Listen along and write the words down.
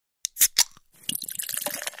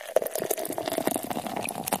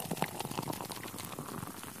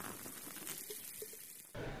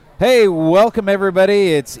Hey, welcome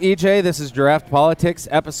everybody. It's EJ. This is Draught Politics,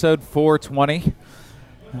 episode 420.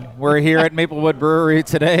 We're here at Maplewood Brewery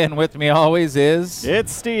today, and with me always is...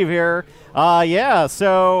 It's Steve here.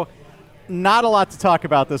 So not a lot to talk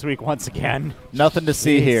about this week once again. Nothing to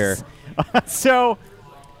see here. So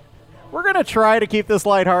we're going to try to keep this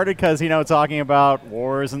lighthearted because, talking about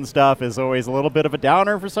wars and stuff is always a little bit of a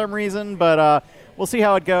downer for some reason, but we'll see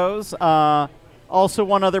how it goes. Also,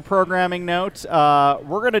 one other programming note,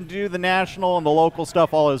 we're going to do the national and the local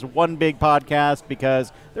stuff all as one big podcast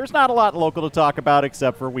because there's not a lot local to talk about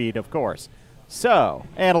except for weed, of course. So,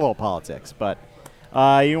 and a little politics. But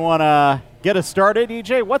you want to get us started,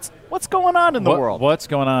 EJ? What's going on in the world? What's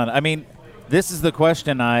going on? I mean, this is the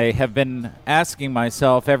question I have been asking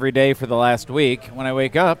myself every day for the last week when I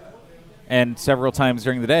wake up and several times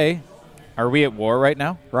during the day. Are we at war right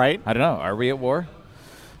now? Right? I don't know. Are we at war?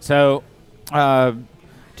 So...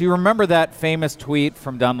 do you remember that famous tweet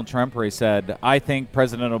from Donald Trump where he said, I think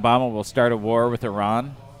President Obama will start a war with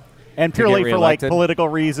Iran? And purely for, political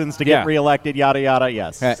reasons to get reelected, yada, yada,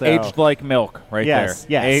 yes. So. Aged like milk right there. Yes.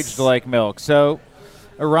 Aged like milk. So,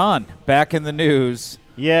 Iran, back in the news.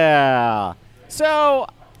 Yeah. So,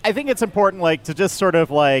 I think it's important, to just sort of,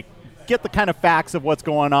 get the kind of facts of what's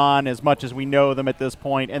going on as much as we know them at this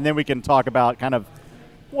point, and then we can talk about kind of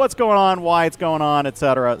what's going on, why it's going on, et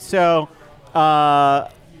cetera. So...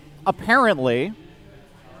 apparently,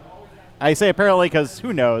 I say apparently because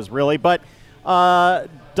who knows, really, but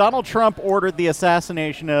Donald Trump ordered the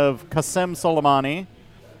assassination of Qasem Soleimani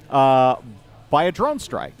by a drone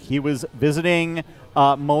strike. He was visiting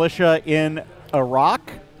militia in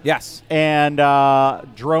Iraq. Yes. And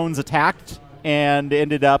drones attacked and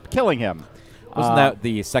ended up killing him. Wasn't that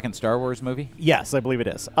the second Star Wars movie? Yes, I believe it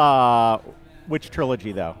is. Which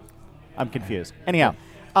trilogy, though? I'm confused. Anyhow.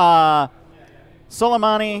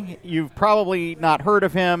 Soleimani, you've probably not heard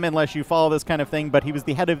of him unless you follow this kind of thing, but he was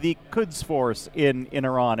the head of the Quds Force in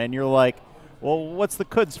Iran. And you're like, well, what's the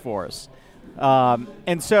Quds Force?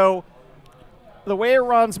 And so the way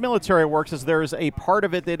Iran's military works is there's a part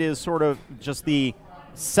of it that is sort of just the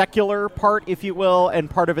secular part, if you will, and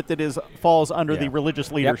part of it that falls under the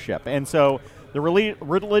religious leadership. Yep. And so the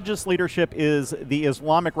religious leadership is the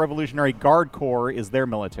Islamic Revolutionary Guard Corps is their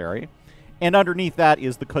military. And underneath that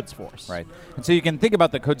is the Quds Force. Right. And so you can think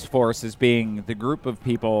about the Quds Force as being the group of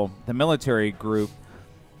people, the military group,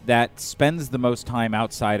 that spends the most time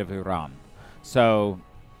outside of Iran. So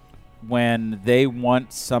when they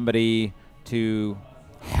want somebody to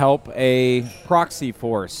help a proxy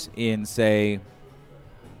force in, say,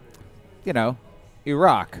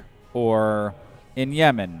 Iraq or in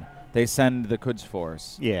Yemen, they send the Quds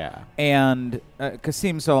Force. Yeah. And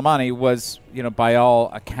Qasem Soleimani was, by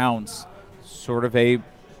all accounts, sort of a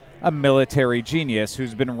military genius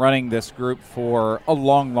who's been running this group for a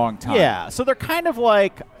long, long time. Yeah, so they're kind of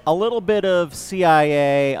like a little bit of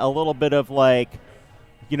CIA, a little bit of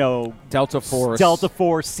Delta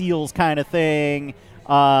Force SEALs kind of thing.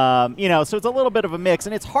 So it's a little bit of a mix,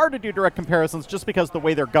 and it's hard to do direct comparisons just because the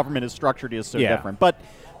way their government is structured is so different. But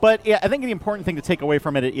yeah, I think the important thing to take away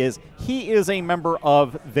from it is he is a member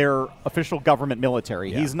of their official government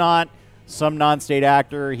military. Yeah. He's not some non-state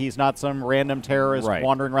actor. He's not some random terrorist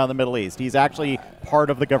wandering around the Middle East. He's actually part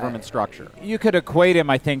of the government structure. You could equate him,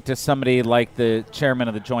 I think, to somebody like the chairman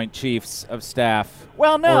of the Joint Chiefs of Staff.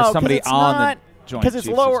 Well, no, or somebody on the Joint Chiefs of Staff. Because it's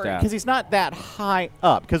lower, because he's not that high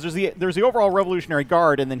up. Because there's the overall Revolutionary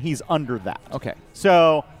Guard, and then he's under that. Okay.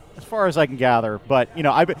 So, as far as I can gather, but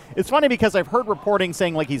it's funny because I've heard reporting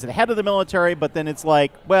saying he's the head of the military, but then it's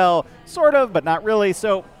well, sort of, but not really.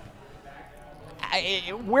 So.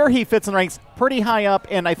 Where he fits in the ranks, pretty high up,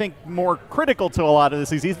 and I think more critical to a lot of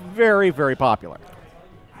this is he's very, very popular.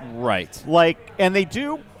 Right. And they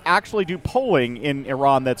do actually do polling in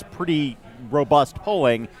Iran that's pretty robust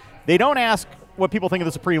polling. They don't ask what people think of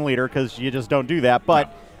the supreme leader because you just don't do that,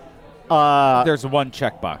 but... No. There's one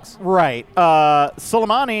checkbox. Right.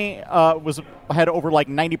 Soleimani had over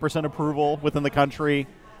 90% approval within the country.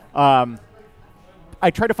 I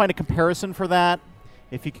tried to find a comparison for that.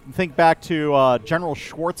 If you can think back to General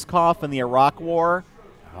Schwarzkopf in the Iraq War,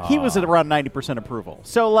 he was at around 90% approval.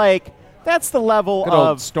 So, that's the level good of... Good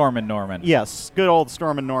old Stormin' Norman. Yes, good old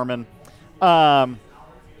Stormin' Norman.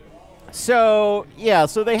 So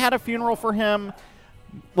they had a funeral for him.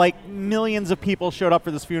 Millions of people showed up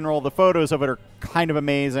for this funeral. The photos of it are kind of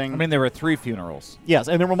amazing. I mean, there were 3 funerals. Yes,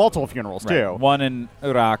 and there were multiple funerals, too. One in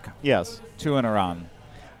Iraq. Yes. 2 in Iran.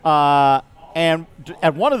 And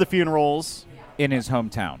at one of the funerals... In his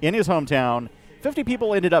hometown. 50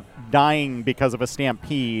 people ended up dying because of a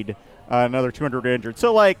stampede. Another 200 were injured.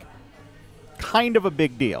 So, kind of a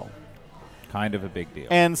big deal. kind of a big deal.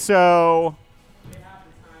 And so,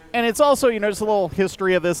 and it's also, just a little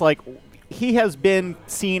history of this. Like, he has been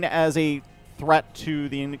seen as a threat to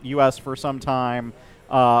the U.S. for some time.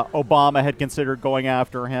 Obama had considered going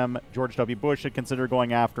after him. George W. Bush had considered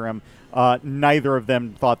going after him. Neither of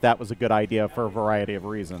them thought that was a good idea for a variety of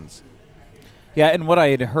reasons. Yeah, and what I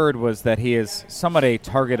had heard was that he is somewhat a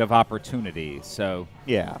target of opportunity. So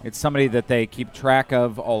yeah, it's somebody that they keep track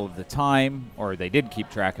of all of the time, or they did keep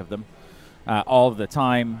track of them all of the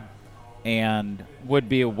time, and would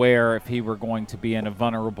be aware if he were going to be in a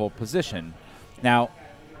vulnerable position. Now,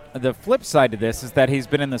 the flip side to this is that he's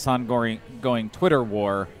been in this ongoing Twitter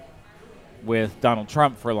war with Donald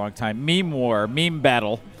Trump for a long time. Meme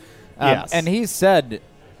battle. Yes. And he said,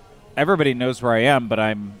 everybody knows where I am,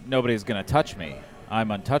 but nobody's going to touch me.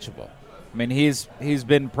 I'm untouchable. I mean, he's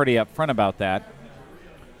been pretty upfront about that.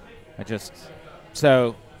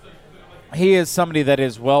 So he is somebody that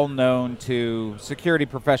is well known to security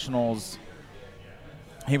professionals.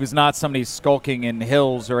 He was not somebody skulking in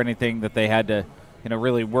hills or anything that they had to,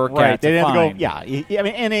 really work right. at They to didn't find. go. Yeah, I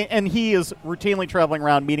mean, and he is routinely traveling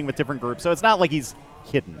around meeting with different groups, so it's not like he's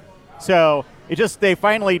hidden. So they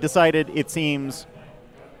finally decided, it seems,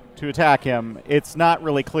 to attack him. It's not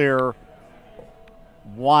really clear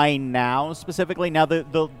why now specifically. Now,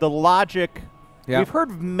 the logic, we've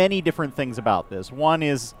heard many different things about this. One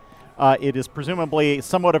is it is presumably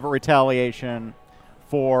somewhat of a retaliation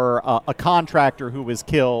for a contractor who was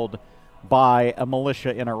killed by a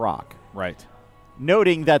militia in Iraq. Right.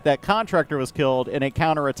 Noting that contractor was killed in a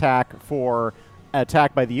counterattack for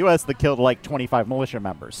attack by the U.S. that killed like 25 militia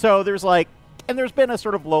members. So there's been a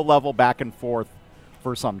sort of low-level back and forth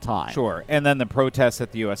for some time. Sure. And then the protests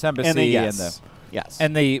at the U.S. Embassy.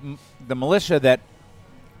 And the militia that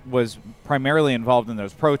was primarily involved in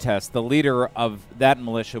those protests, the leader of that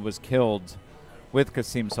militia was killed with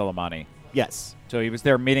Qasem Soleimani. Yes. So he was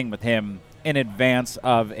there meeting with him in advance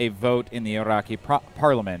of a vote in the Iraqi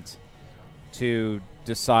parliament to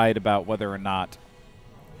decide about whether or not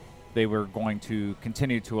they were going to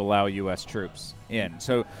continue to allow U.S. troops in.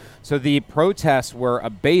 So the protests were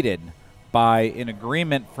abated by an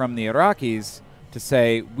agreement from the Iraqis to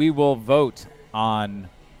say, we will vote on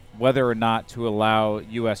whether or not to allow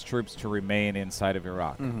U.S. troops to remain inside of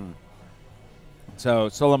Iraq. Mm-hmm. So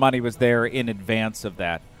Soleimani was there in advance of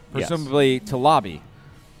that, presumably to lobby.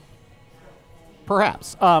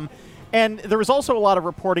 Perhaps. And there was also a lot of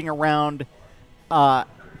reporting around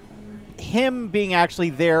him being actually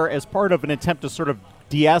there as part of an attempt to sort of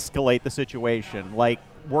de-escalate the situation, like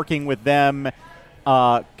working with them,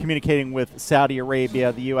 communicating with Saudi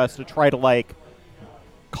Arabia, the U.S., to try to,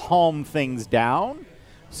 calm things down.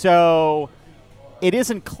 So it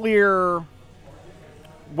isn't clear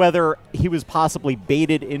whether he was possibly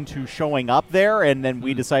baited into showing up there and then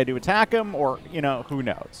we decided to attack him, or, who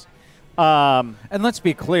knows. And let's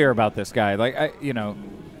be clear about this guy.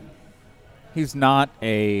 He's not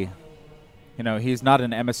he's not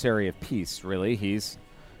an emissary of peace, really. He's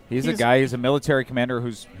a guy. He's a military commander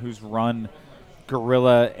who's run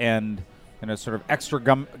guerrilla and sort of extra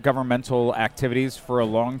governmental activities for a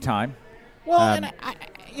long time. Well, and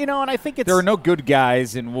I think there are no good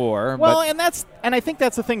guys in war. Well, and I think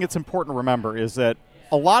that's the thing that's important to remember, is that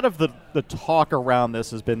a lot of the talk around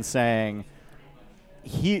this has been saying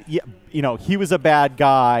he was a bad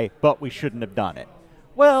guy, but we shouldn't have done it.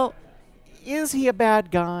 Well, is he a bad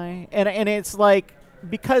guy? And it's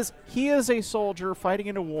because he is a soldier fighting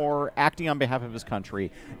in a war, acting on behalf of his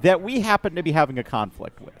country, that we happen to be having a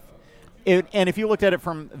conflict with. And if you looked at it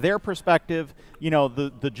from their perspective,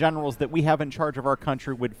 the generals that we have in charge of our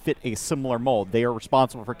country would fit a similar mold. They are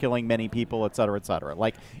responsible for killing many people, et cetera, et cetera.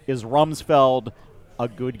 Is Rumsfeld a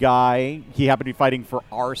good guy? He happened to be fighting for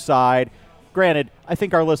our side. Granted, I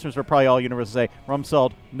think our listeners are probably all universal say,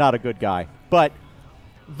 Rumsfeld, not a good guy. But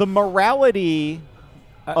the morality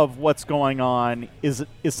of what's going on is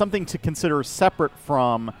something to consider separate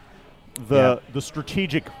from the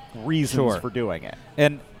strategic reasons for doing it.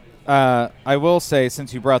 And I will say,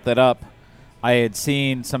 since you brought that up, I had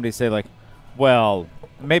seen somebody say, well,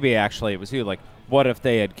 maybe actually it was you, what if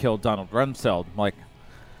they had killed Donald Rumsfeld? And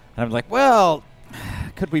I'm like, well,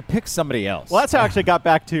 could we pick somebody else? Well, that's how I actually got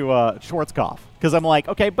back to Schwarzkopf, because I'm like,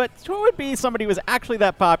 okay, but who would be somebody who was actually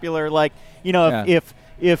that popular?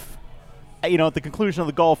 If at the conclusion of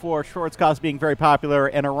the Gulf War, Schwarzkopf's being very popular,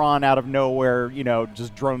 and Iran out of nowhere,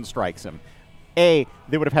 just drone strikes him. They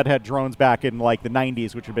would have had to have drones back in the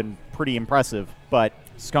 90s, which would have been pretty impressive. But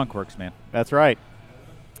skunk works, man. That's right.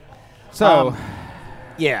 So,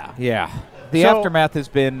 yeah. The aftermath has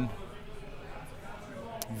been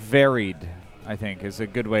varied I think, is a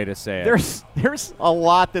good way to say it. There's a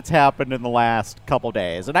lot that's happened in the last couple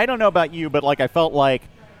days. And I don't know about you, but, like, I felt like,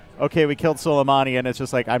 okay, we killed Soleimani, and it's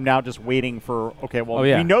just like I'm now just waiting for, okay, well,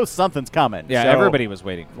 we know something's coming. Yeah, so everybody was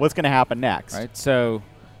waiting. What's going to happen next? Right? So,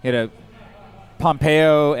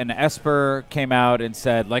 Pompeo and Esper came out and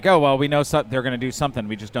said, like, oh, well, we know they're going to do something.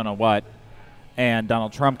 We just don't know what. And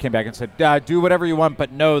Donald Trump came back and said, do whatever you want,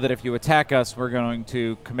 but know that if you attack us, we're going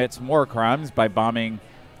to commit some war crimes by bombing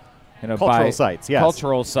cultural sites, yes.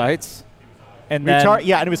 Cultural sites. And and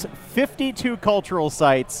it was 52 cultural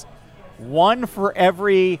sites, one for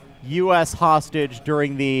every U.S. hostage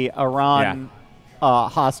during the Iran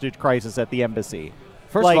hostage crisis at the embassy.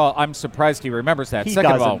 First of all, I'm surprised he remembers that.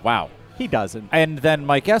 Second of all, wow. He doesn't. And then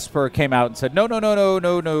Mike Esper came out and said, no,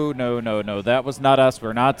 that was not us.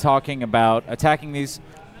 We're not talking about attacking these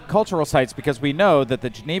cultural sites because we know that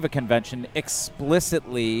the Geneva Convention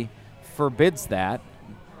explicitly forbids that.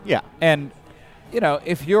 Yeah. And,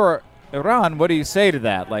 if you're Iran, what do you say to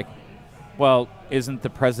that? Like, well, isn't the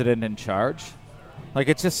president in charge? Like,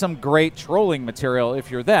 it's just some great trolling material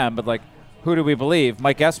if you're them, but, like, who do we believe?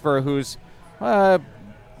 Mike Esper, who's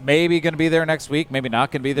maybe going to be there next week, maybe not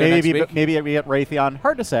going to be there next week. Maybe we get Raytheon.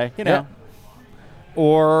 Hard to say, Yeah.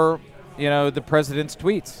 Or, the president's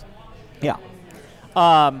tweets. Yeah.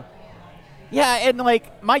 Yeah, and,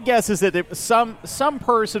 like, my guess is that some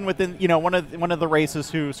person within, one of the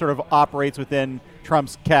racists who sort of operates within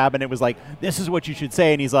Trump's cabinet was like, this is what you should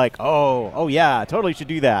say, and he's like, oh yeah, totally should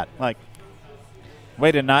do that. Like,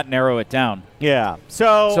 way to not narrow it down. Yeah.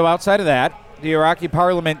 So outside of that, the Iraqi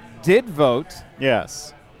parliament did vote.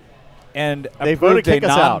 Yes. And they approved voted a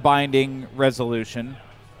non-binding resolution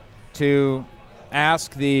to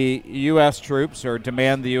ask the U.S. troops or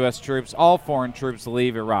demand the U.S. troops, all foreign troops,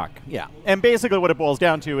 leave Iraq. Yeah. And basically what it boils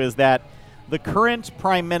down to is that the current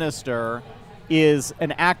prime minister is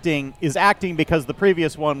acting because the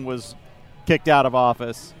previous one was kicked out of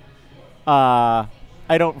office. I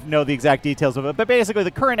don't know the exact details of it, but basically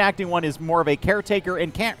the current acting one is more of a caretaker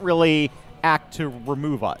and can't really act to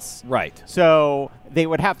remove us. Right. So they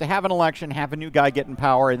would have to have an election, have a new guy get in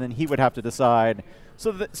power, and then he would have to decide.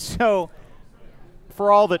 So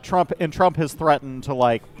for all that Trump has threatened to,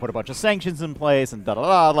 like, put a bunch of sanctions in place and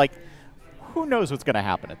da-da-da, like, who knows what's going to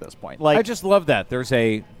happen at this point? Like, I just love that. There's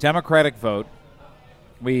a democratic vote.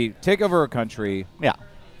 We take over a country. Yeah.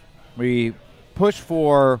 We push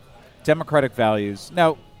for democratic values.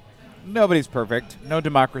 Now, nobody's perfect. No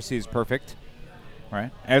democracy is perfect,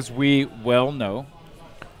 right? As we well know.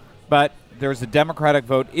 But there's a democratic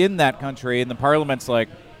vote in that country, and the parliament's like,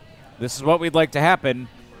 this is what we'd like to happen.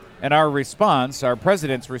 And our response, our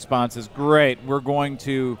president's response is, great, we're going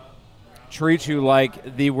to treat you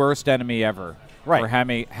like the worst enemy ever for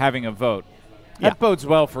having a vote. Yeah. That bodes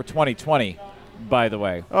well for 2020, by the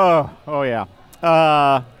way. Oh yeah.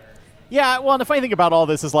 Yeah, well, and the funny thing about all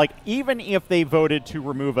this is, like, even if they voted to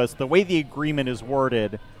remove us, the way the agreement is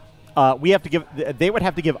worded, they would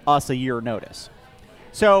have to give us a year notice.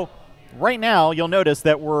 So right now, you'll notice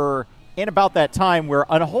that we're in about that time where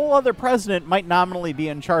a whole other president might nominally be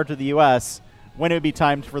in charge of the U.S. when it would be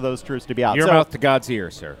time for those troops to be out. Your mouth to God's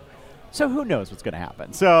ear, sir. So who knows what's going to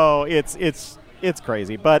happen? So it's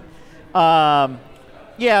crazy. But,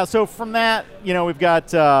 yeah, so from that, we've got,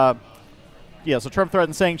 so Trump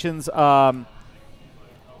threatened sanctions.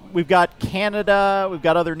 We've got Canada, we've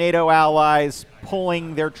got other NATO allies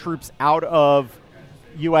pulling their troops out of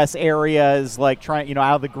U.S. areas, like trying,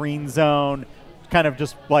 out of the green zone, kind of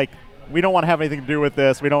just like, we don't want to have anything to do with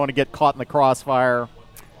this. We don't want to get caught in the crossfire.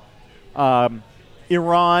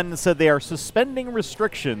 Iran said they are suspending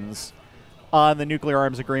restrictions on the nuclear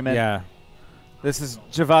arms agreement. Yeah. This is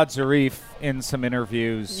Javad Zarif in some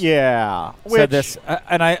interviews. Yeah. Said this.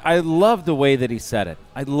 And I love the way that he said it.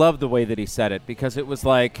 I love the way that he said it because it was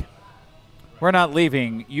like, we're not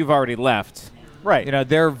leaving. You've already left. Right.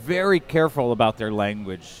 They're very careful about their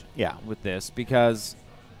language with this because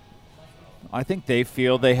I think they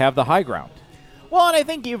feel they have the high ground. Well, and I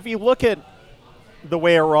think if you look at the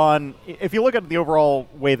way if you look at the overall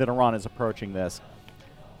way that Iran is approaching this,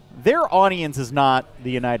 their audience is not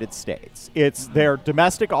the United States. It's their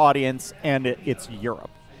domestic audience, and it's Europe.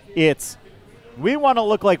 We want to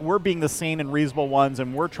look like we're being the sane and reasonable ones,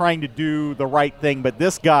 and we're trying to do the right thing, but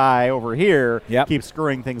this guy over here keeps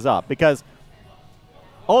screwing things up. Because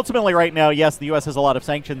ultimately right now, yes, the U.S. has a lot of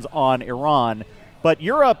sanctions on Iran, but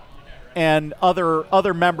Europe and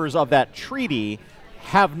other members of that treaty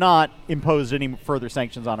have not imposed any further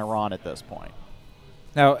sanctions on Iran at this point.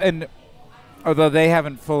 Now, and although they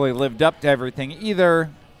haven't fully lived up to everything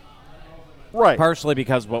either, right? Partially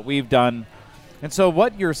because what we've done. And so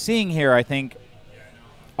what you're seeing here, I think,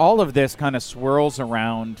 all of this kind of swirls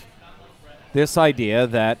around this idea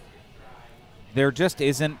that there just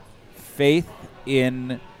isn't faith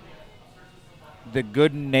in the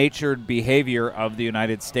good-natured behavior of the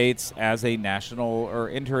United States as a national or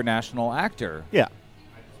international actor. Yeah.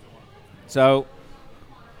 So,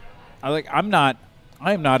 I'm not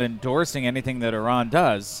endorsing anything that Iran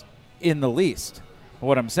does in the least.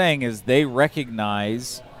 What I'm saying is they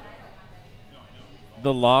recognize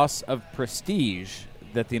the loss of prestige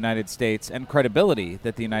that the United States and credibility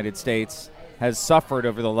that the United States has suffered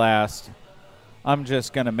over the last, I'm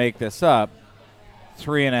just going to make this up,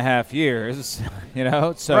 3.5 years,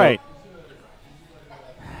 So right.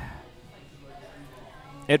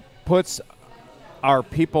 It puts our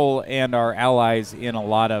people and our allies in a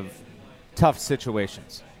lot of tough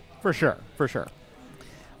situations. For sure.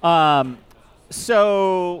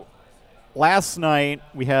 So last night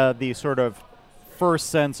we had the sort of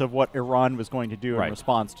first sense of what Iran was going to do in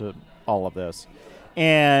response to all of this.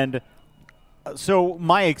 And so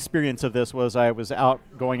my experience of this was I was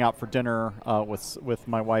going out for dinner with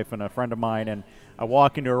my wife and a friend of mine, and I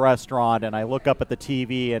walk into a restaurant and I look up at the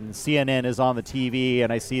TV and CNN is on the TV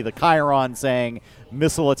and I see the chyron saying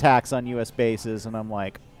missile attacks on U.S. bases, and I'm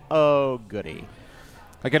like, oh, goody.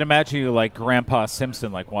 I can imagine you like Grandpa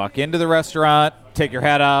Simpson, like walk into the restaurant, take your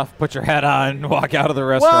hat off, put your hat on, walk out of the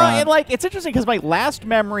restaurant. Well, and it's interesting because my last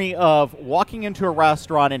memory of walking into a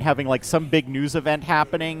restaurant and having like some big news event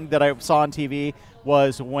happening that I saw on TV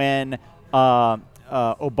was when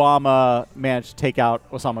Obama managed to take out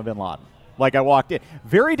Osama bin Laden. Like I walked in,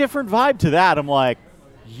 very different vibe to that. I'm like,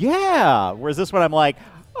 yeah. Whereas this one, I'm like,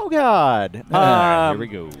 oh God. Here we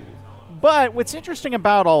go. But what's interesting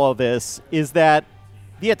about all of this is that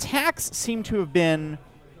the attacks seem to have been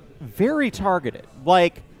very targeted.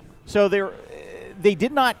 So they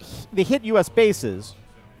hit U.S. bases,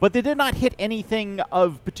 but they did not hit anything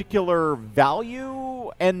of particular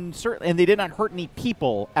value, and they did not hurt any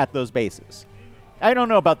people at those bases. I don't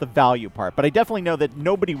know about the value part, but I definitely know that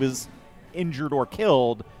nobody was injured or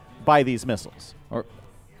killed by these missiles. Or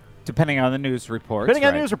depending on the news reports. Depending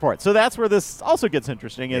on the news reports. So that's where this also gets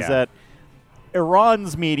interesting, is that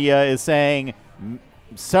Iran's media is saying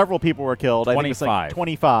several people were killed. 25. I think it's like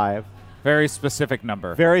 25. Very specific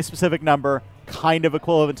number. Very specific number, kind of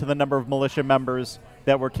equivalent to the number of militia members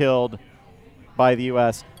that were killed by the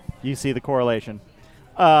U.S. You see the correlation.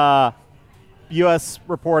 U.S.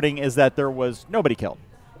 reporting is that there was nobody killed.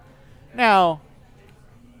 Now,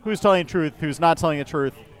 who's telling the truth, who's not telling the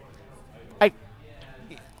truth?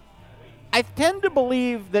 I tend to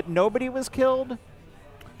believe that nobody was killed.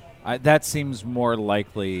 That seems more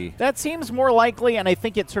likely. That seems more likely, and I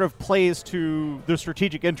think it sort of plays to the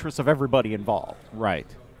strategic interests of everybody involved. Right.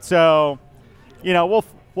 So,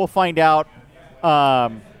 we'll find out.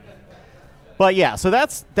 But yeah, so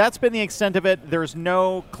that's been the extent of it. There's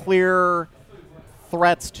no clear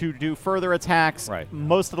threats to do further attacks. Right.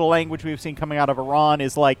 Most of the language we've seen coming out of Iran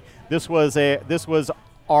is like this was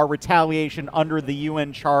our retaliation under the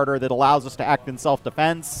UN Charter that allows us to act in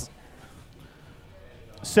self-defense.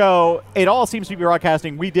 So it all seems to be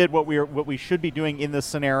broadcasting. We did what we should be doing in this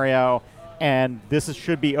scenario, and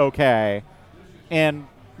should be okay. And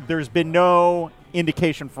there's been no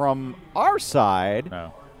indication from our side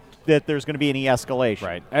that there's going to be any escalation.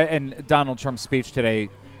 Right. And Donald Trump's speech today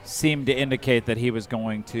seemed to indicate that he was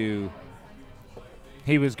going to.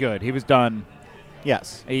 He was good. He was done.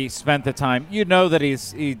 Yes. He spent the time. You know that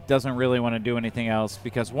he doesn't really want to do anything else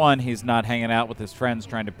because, one, he's not hanging out with his friends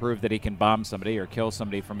trying to prove that he can bomb somebody or kill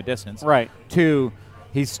somebody from a distance. Right. Two,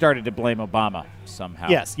 he's started to blame Obama somehow.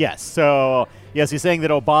 Yes. So, yes, he's saying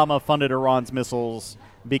that Obama funded Iran's missiles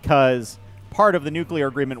because part of the nuclear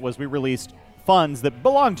agreement was we released funds that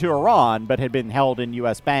belonged to Iran but had been held in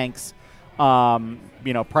U.S. banks,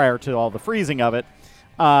 prior to all the freezing of it.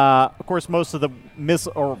 Of course, most of the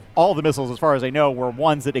all the missiles, as far as I know, were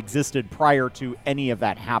ones that existed prior to any of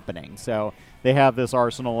that happening. So they have this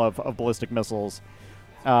arsenal of ballistic missiles.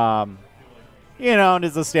 And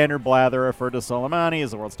it's a standard blather, referred to Soleimani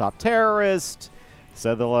as the world's top terrorist.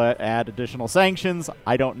 Said they'll add additional sanctions.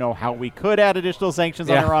 I don't know how we could add additional sanctions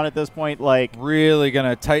on Iran at this point. Really going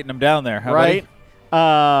to tighten them down there, huh, right?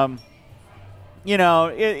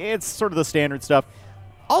 It's sort of the standard stuff.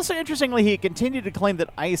 Also, interestingly, he continued to claim that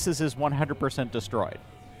ISIS is 100% destroyed.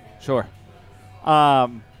 Sure.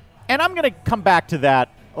 And I'm going to come back to that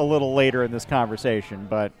a little later in this conversation,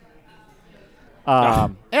 but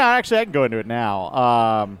actually, I can go into it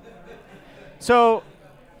now. So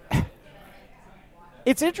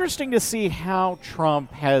it's interesting to see how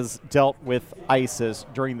Trump has dealt with ISIS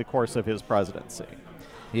during the course of his presidency.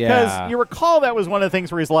 Yeah. Because you recall that was one of the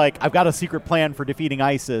things where he's like, I've got a secret plan for defeating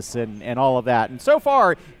ISIS and all of that. And so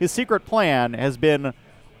far, his secret plan has been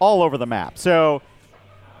all over the map. So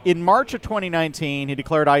in March of 2019, he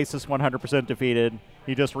declared ISIS 100% defeated.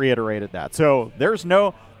 He just reiterated that. So there's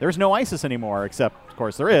no ISIS anymore, except, of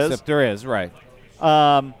course, there is. Except there is, right.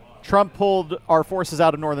 Trump pulled our forces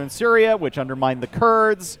out of northern Syria, which undermined the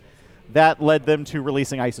Kurds. That led them to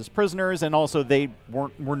releasing ISIS prisoners, and also they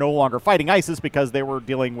were no longer fighting ISIS because they were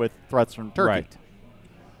dealing with threats from Turkey. Right.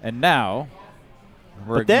 And now,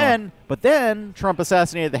 but then Trump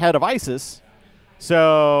assassinated the head of ISIS,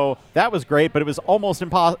 so that was great. But it was almost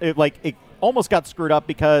impossible. It almost got screwed up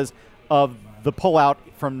because of the pullout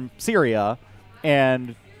from Syria,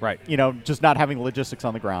 and just not having logistics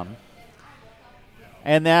on the ground.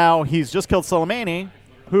 And now he's just killed Soleimani,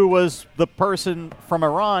 who was the person from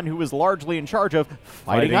Iran who was largely in charge of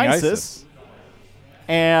fighting ISIS.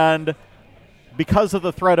 And because of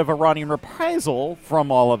the threat of Iranian reprisal from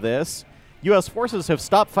all of this, U.S. forces have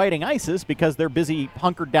stopped fighting ISIS because they're busy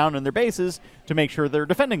hunkered down in their bases to make sure they're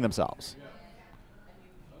defending themselves.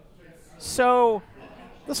 So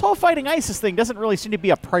this whole fighting ISIS thing doesn't really seem to be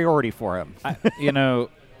a priority for him.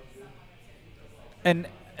 And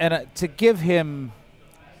to give him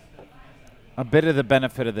a bit of the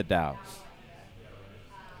benefit of the doubt.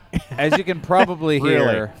 As you can probably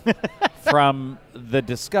hear from the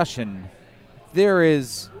discussion, there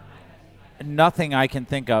is nothing I can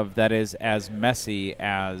think of that is as messy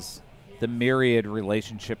as the myriad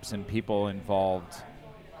relationships and people involved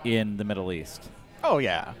in the Middle East. Oh,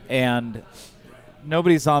 yeah. And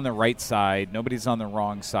nobody's on the right side. Nobody's on the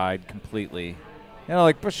wrong side completely.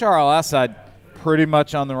 Like Bashar al-Assad, pretty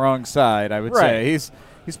much on the wrong side, I would say.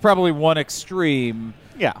 He's probably one extreme,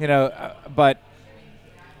 but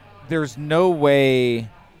there's no way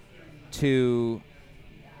to,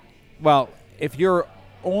 if you're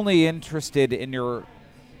only interested in your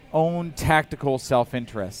own tactical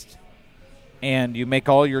self-interest and you make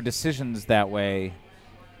all your decisions that way,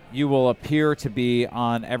 you will appear to be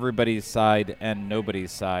on everybody's side and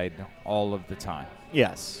nobody's side all of the time.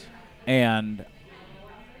 Yes. And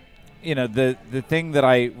the thing that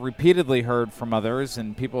I repeatedly heard from others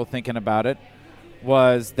and people thinking about it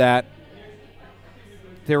was that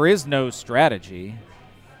there is no strategy.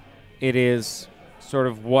 It is sort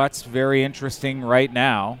of what's very interesting right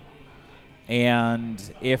now. And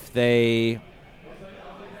if they,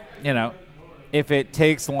 if it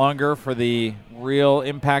takes longer for the real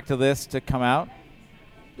impact of this to come out,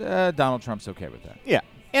 Donald Trump's okay with that. Yeah.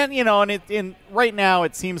 And, right now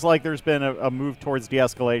it seems like there's been a move towards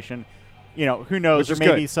de-escalation. Who knows? There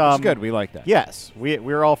may be some. It's good. We like that. Yes.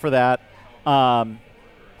 We're all for that.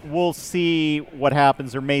 We'll see what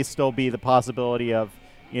happens. There may still be the possibility of,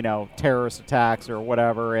 terrorist attacks or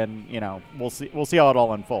whatever. And, we'll see how it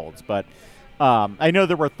all unfolds. But I know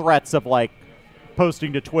there were threats of,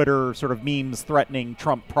 posting to Twitter sort of memes threatening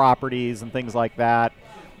Trump properties and things like that.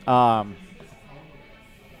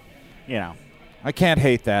 I can't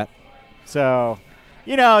hate that. So,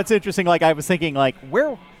 it's interesting. I was thinking,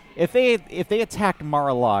 where if they attacked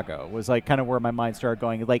Mar-a-Lago was kind of where my mind started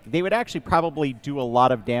going. They would actually probably do a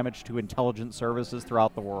lot of damage to intelligence services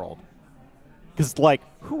throughout the world. Because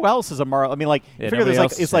who else is a Mar? I mean, you figure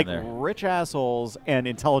there's it's rich assholes and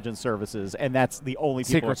intelligence services, and that's the only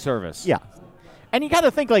people. Secret Service. Yeah, and you got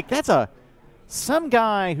to think that's some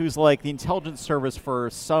guy who's the intelligence service for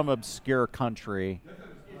some obscure country.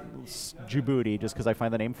 Djibouti, just because I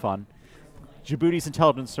find the name fun. Djibouti's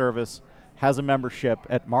intelligence service has a membership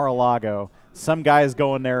at Mar-a-Lago. Some guy is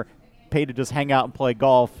going there, paid to just hang out and play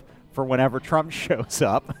golf for whenever Trump shows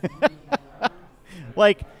up.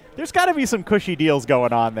 There's got to be some cushy deals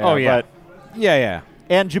going on there. Oh, yeah. But yeah.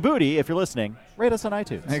 And Djibouti, if you're listening, rate us on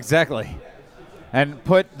iTunes. Exactly. And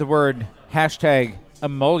put the word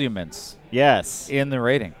 #emoluments in the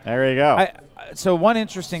rating. There you go. So one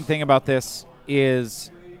interesting thing about this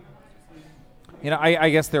is, I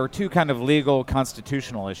guess there are two kind of legal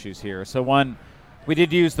constitutional issues here. So one, we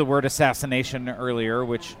did use the word assassination earlier,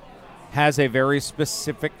 which has a very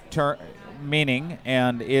specific meaning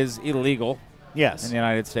and is illegal. Yes. In the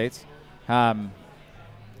United States.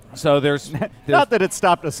 So there's not that it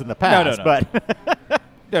stopped us in the past, no. but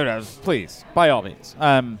no, please, by all means.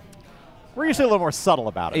 We're usually a little more subtle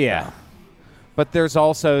about it. Yeah. Though. But there's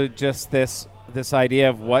also just this idea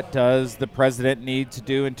of what does the president need to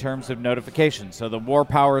do in terms of notification. So the War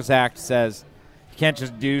Powers Act says you can't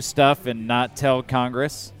just do stuff and not tell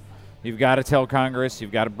Congress. You've got to tell Congress.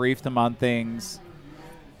 You've got to brief them on things.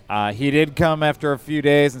 He did come after a few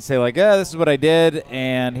days and say, this is what I did,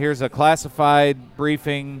 and here's a classified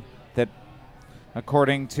briefing that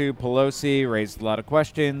according to Pelosi, raised a lot of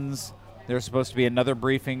questions. There's supposed to be another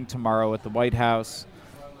briefing tomorrow at the White House.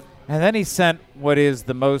 And then he sent what is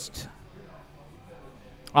the most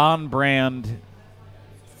on-brand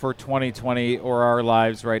for 2020 or our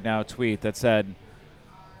lives right now tweet that said,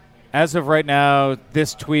 as of right now,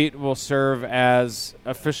 this tweet will serve as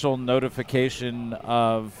official notification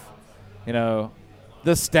of,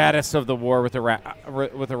 the status of the war with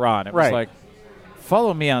Iran. It was like,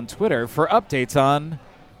 follow me on Twitter for updates on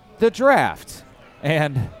the draft.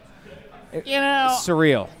 And,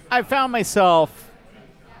 surreal. I found myself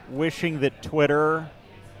wishing that Twitter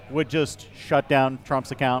would just shut down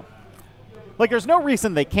Trump's account. Like, there's no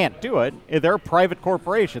reason they can't do it. They're a private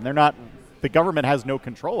corporation. They're not, the government has no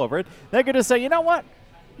control over it. They're going to say, you know what?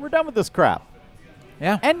 We're done with this crap.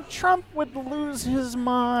 Yeah. And Trump would lose his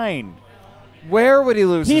mind. Where would he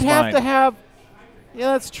lose his mind? He'd have to have,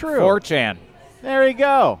 yeah, that's true. 4chan. There you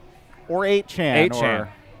go. Or 8chan. 8chan.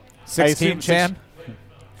 16chan.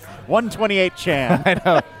 128chan. I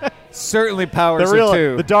know. Certainly powers of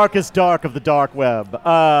 2. The darkest dark of the dark web.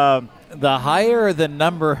 The higher the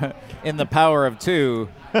number in the power of 2,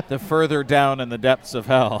 the further down in the depths of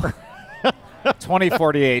hell.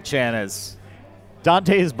 2048chan is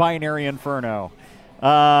Dante's Binary Inferno.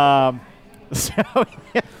 It's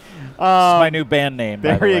my new band name.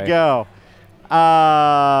 There by the you way. go.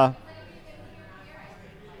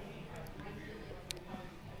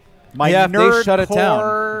 My they shut it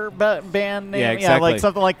down. Band name, Yeah, exactly. like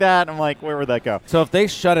something like that. I'm like, where would that go? So if they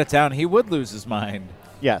shut it down, he would lose his mind,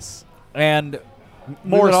 Yes, and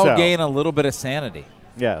more we would all so. gain a little bit of sanity.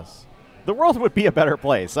 Yes, the world would be a better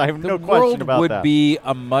place. I have no question about The world that. would be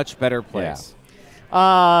a much better place.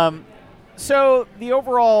 So the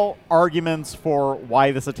overall arguments for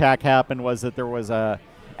why this attack happened was that there was a,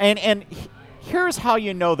 and here's how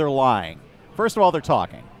you know they're lying. First of all, they're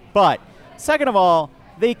talking, but second of all,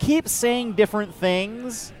 they keep saying different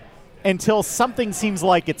things until something seems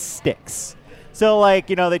like it sticks. So, like,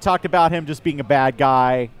 they talked about him just being a bad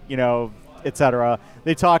guy, etc.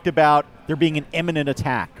 They talked about there being an imminent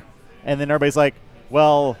attack. And then everybody's like,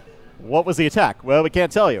 well, what was the attack? Well, we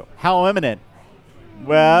can't tell you. How imminent?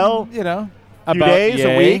 Well, a few days,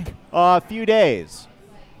 a week? A few days.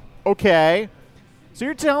 Okay. So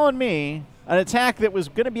you're telling me an attack that was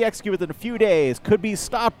going to be executed within a few days could be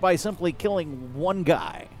stopped by simply killing one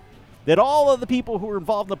guy. That all of the people who were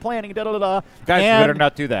involved in the planning, Guys, we better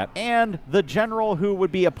not do that. And the general who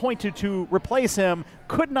would be appointed to replace him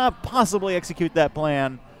could not possibly execute that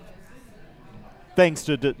plan thanks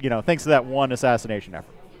to that one assassination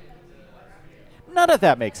effort. None of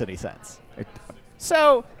that makes any sense.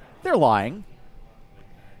 So they're lying.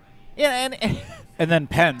 Yeah, And then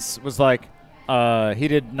Pence was like, he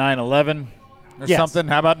did 9/11 or Yes. something.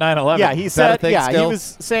 How about 9/11? Yeah, he Is that a said. thing Yeah, still? he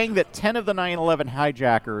was saying that 10 of the 9/11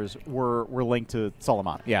 hijackers were linked to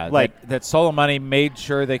Soleimani. Yeah, like that Soleimani made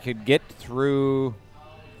sure they could get through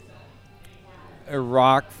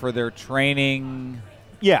Iraq for their training.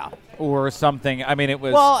 yeah. Or something. I mean, it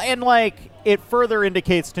was. Well, and it further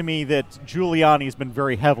indicates to me that Giuliani's been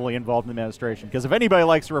very heavily involved in the administration. Because if anybody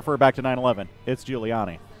likes to refer back to 9/11, it's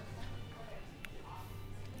Giuliani.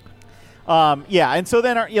 And so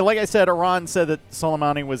then, like I said, Iran said that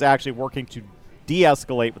Soleimani was actually working to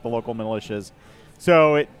de-escalate with the local militias.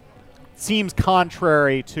 So it seems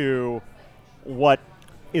contrary to what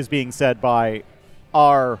is being said by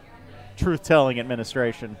our truth-telling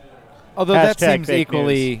administration. Although that Hashtag seems fake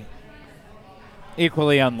news.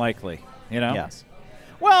 equally unlikely, Yes.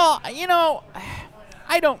 Well,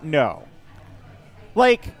 I don't know.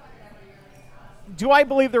 Do I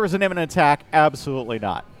believe there was an imminent attack? Absolutely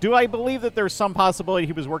not. Do I believe that there's some possibility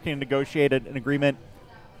he was working to negotiate an agreement?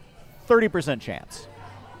 30% chance.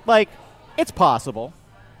 It's possible.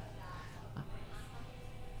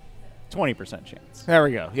 20% chance. There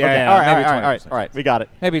we go. Yeah, Okay, yeah, maybe 20%. all right. We got it.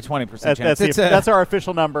 Maybe 20% chance. That's our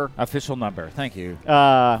official number. Official number. Thank you.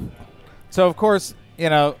 So, of course,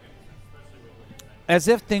 as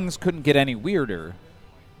if things couldn't get any weirder,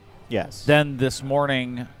 yes. then this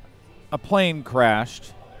morning a plane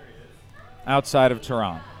crashed outside of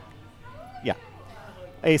Tehran. Yeah.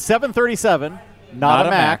 A 737, not a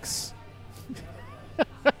Max.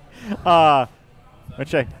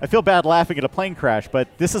 Which I feel bad laughing at a plane crash, but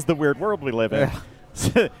this is the weird world we live in.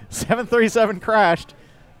 737 crashed,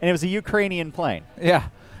 and it was a Ukrainian plane. Yeah.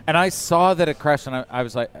 And I saw that it crashed, and I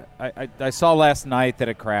was like, I saw last night that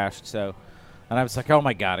it crashed, and I was like, oh,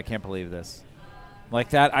 my God, I can't believe this. Like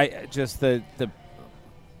that, the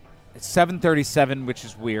 737, which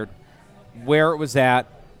is weird. Where it was at,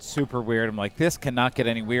 super weird. I'm like, this cannot get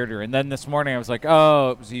any weirder. And then this morning I was like,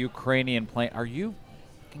 oh, it was a Ukrainian plane. Are you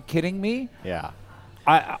kidding me? Yeah.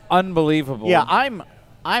 Unbelievable. Yeah, I'm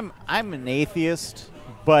an atheist,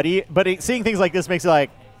 but seeing things like this makes it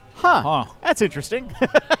like, that's interesting.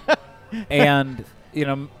 And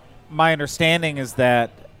my understanding is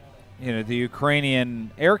that the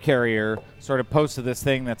Ukrainian air carrier sort of posted this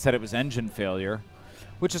thing that said it was engine failure,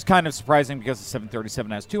 which is kind of surprising because the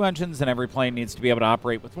 737 has 2 engines and every plane needs to be able to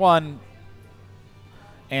operate with one.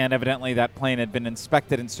 And evidently that plane had been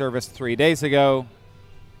inspected and serviced 3 days ago.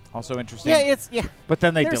 Also interesting. Yeah. But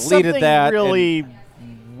then they There's deleted something that. Really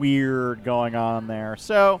weird going on there.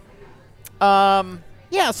 So, so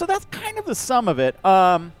that's kind of the sum of it.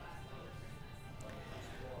 I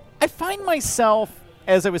find myself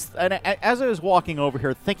as I was walking over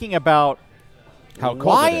here thinking about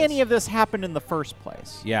why any of this happened in the first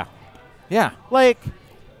place. Yeah. Like,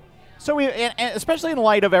 so and especially in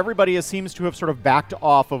light of everybody seems to have sort of backed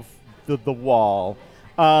off of the wall.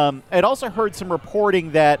 I'd also heard some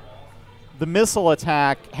reporting that the missile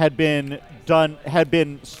attack had been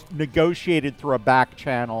negotiated through a back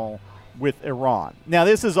channel with Iran. Now,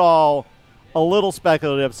 this is all a little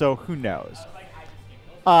speculative, so who knows?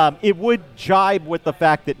 It would jibe with the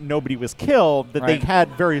fact that nobody was killed, that they had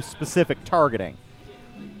very specific targeting.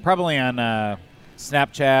 Probably on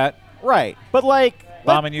Snapchat. Right. But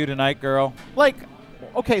bombing you tonight, girl.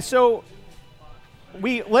 Okay, so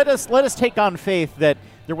let us take on faith that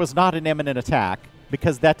there was not an imminent attack,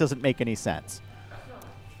 because that doesn't make any sense.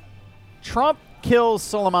 Trump kills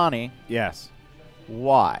Soleimani. Yes.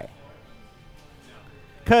 Why?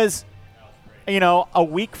 Because, a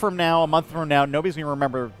week from now, a month from now, nobody's going to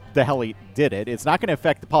remember the hell he did it. It's not going to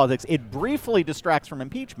affect the politics. It briefly distracts from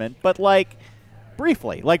impeachment, but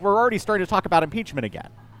briefly. We're already starting to talk about impeachment again.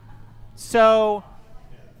 So,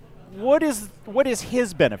 what is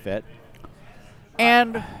his benefit?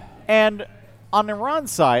 And on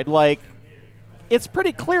Iran's side, it's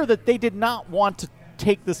pretty clear that they did not want to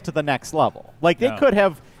take this to the next level. They could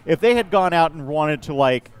have, if they had gone out and wanted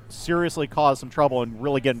to seriously cause some trouble and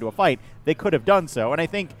really get into a fight, they could have done so. And I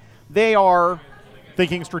think they are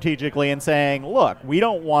thinking strategically and saying, look, we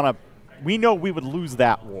know we would lose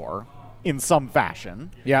that war in some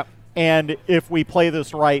fashion. Yep. And if we play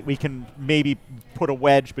this right, we can maybe put a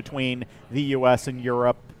wedge between the U.S. and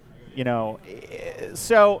Europe,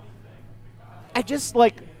 So I just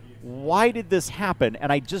why did this happen?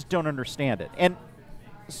 And I just don't understand it. And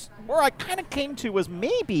where I kind of came to was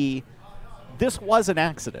maybe this was an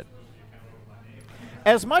accident.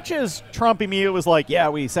 As much as Trump immediately was like, yeah,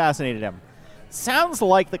 we assassinated him, sounds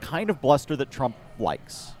like the kind of bluster that Trump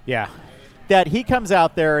likes. Yeah. That he comes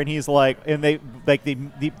out there and he's like, and they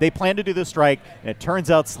plan to do this strike, and it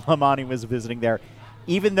turns out Soleimani was visiting there,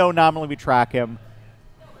 even though nominally we track him.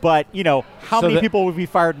 But, how many people would be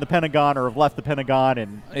fired in the Pentagon or have left the Pentagon?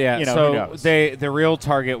 And, who knows? The real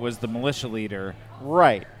target was the militia leader.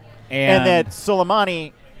 Right. And that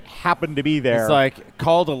Soleimani happened to be there. It's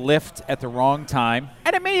called a lift at the wrong time.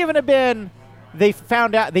 And it may even have been they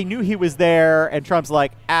found out, they knew he was there, and Trump's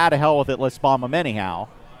like, to hell with it, let's bomb him anyhow.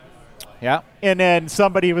 Yeah. And then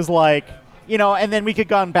somebody was like, and then we could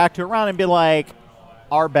gone back to Iran and be like,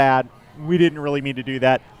 our bad. We didn't really mean to do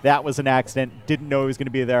that. That was an accident. Didn't know he was going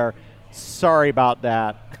to be there. Sorry about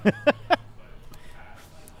that.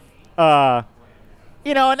 And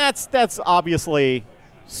that's obviously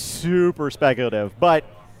super speculative. But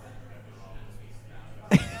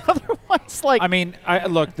otherwise, I mean,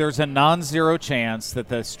 look, there's a non-zero chance that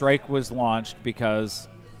the strike was launched because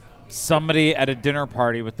somebody at a dinner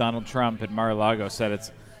party with Donald Trump at Mar-a-Lago said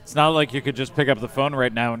it's not like you could just pick up the phone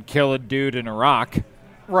right now and kill a dude in Iraq.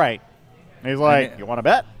 Right. And he's like, you want to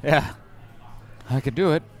bet? Yeah. I could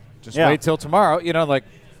do it. Just wait till tomorrow.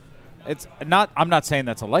 It's not, I'm not saying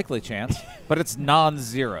that's a likely chance, but it's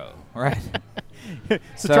non-zero, right?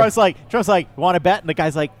 So Trump's like, you want to bet? And the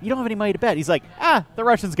guy's like, you don't have any money to bet. He's like, the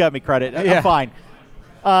Russians got me credit. I'm fine.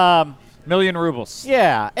 Million rubles.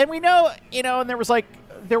 Yeah. And we know, and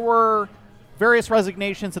there were various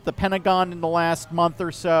resignations at the Pentagon in the last month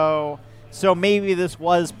or so. So maybe this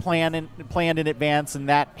was planned in advance, and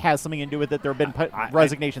that has something to do with it. There have been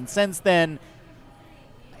resignations since then.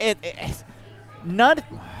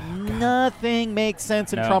 Nothing makes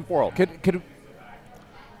sense in Trump world.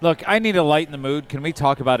 Look, I need to lighten the mood. Can we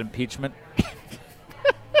talk about impeachment?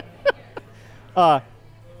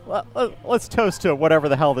 Let's toast to whatever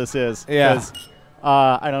the hell this is. Yeah.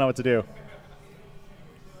 I don't know what to do.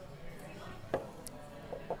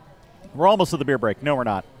 We're almost to the beer break. No, we're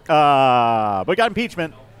not. But we got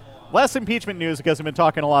impeachment. Less impeachment news because we've been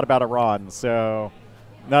talking a lot about Iran, so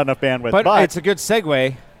not enough bandwidth. But it's a good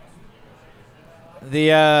segue.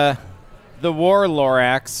 The war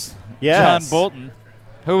lorax, yes. John Bolton,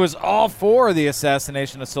 who was all for the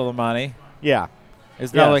assassination of Soleimani, Yeah.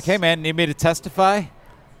 is now Yes. like, hey, man, need me to testify?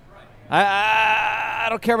 I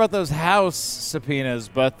don't care about those House subpoenas,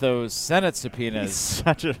 but those Senate subpoenas.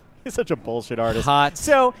 He's such a bullshit artist.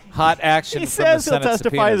 Hot action He from says the he'll Senate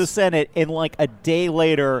testify to the subpoenas. Senate, and like a day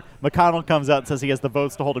later, McConnell comes out and says he has the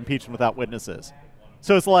votes to hold impeachment without witnesses.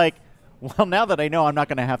 So it's like, well, now that I know I'm not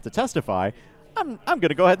going to have to testify, I'm going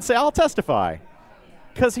to go ahead and say I'll testify,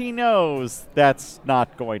 because he knows that's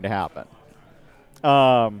not going to happen.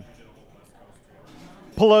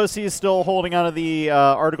 Pelosi is still holding on to the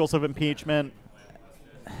articles of impeachment.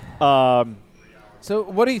 So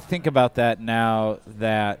what do you think about that now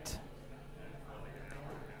that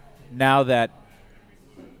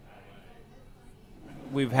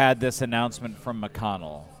we've had this announcement from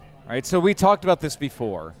McConnell, right? So we talked about this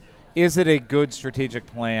before. Is it a good strategic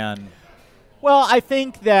plan? Well, I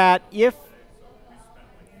think that if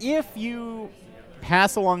you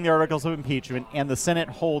pass along the articles of impeachment and the Senate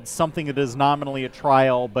holds something that is nominally a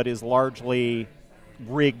trial but is largely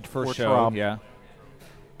rigged for show, Trump, yeah.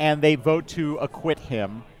 and they vote to acquit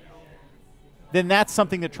him, then that's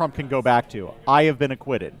something that Trump can go back to. I have been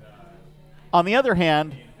acquitted. On the other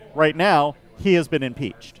hand, right now, he has been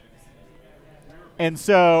impeached. And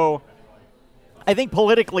so I think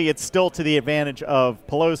politically it's still to the advantage of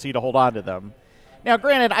Pelosi to hold on to them. Now,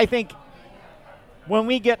 granted, I think when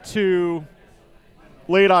we get to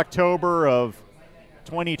late October of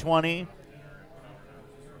 2020,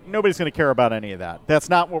 nobody's going to care about any of that. That's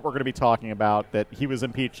not what we're going to be talking about, that he was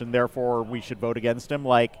impeached and therefore we should vote against him.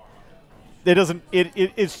 Like, it doesn't.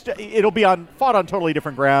 It'll be fought on totally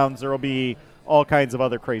different grounds. There will be all kinds of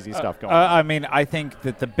other crazy stuff going on. I mean, I think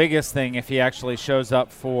that the biggest thing, if he actually shows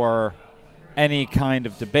up for any kind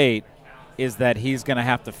of debate, is that he's going to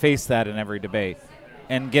have to face that in every debate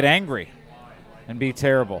and get angry and be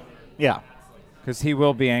terrible. Yeah. Because he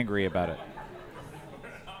will be angry about it.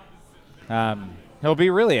 He'll be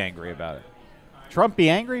really angry about it. Trump be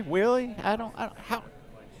angry? Really? I don't how?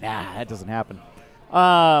 Nah, that doesn't happen.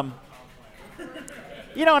 And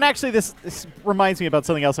actually this reminds me about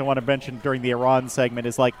something else I want to mention during the Iran segment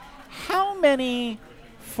is like, how many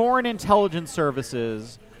foreign intelligence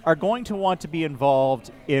services are going to want to be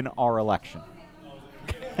involved in our election?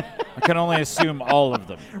 I can only assume all of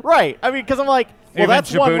them. Right. I mean, because I'm like, well, even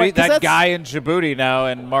that's Djibouti, one way. that guy in Djibouti now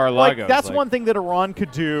in Mar-a-Lago. Like, that's one thing that Iran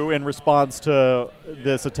could do in response to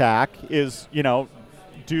this attack is,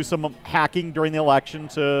 do some hacking during the election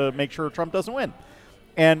to make sure Trump doesn't win.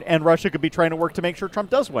 And Russia could be trying to work to make sure Trump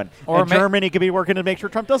does win. Or Germany could be working to make sure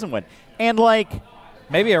Trump doesn't win. And,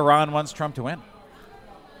 maybe Iran wants Trump to win.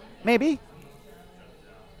 Maybe.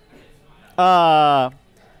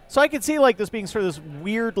 So I could see, this being sort of this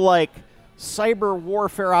weird, cyber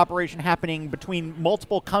warfare operation happening between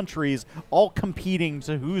multiple countries all competing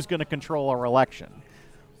to who's going to control our election.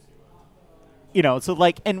 So,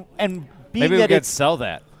 and being maybe that we could sell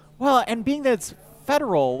that. Well, and being that it's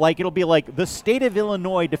federal, it'll be the state of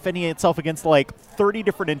Illinois defending itself against 30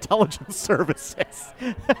 different intelligence services.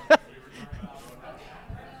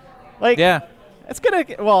 Yeah. It's going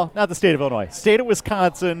to, not the state of Illinois, state of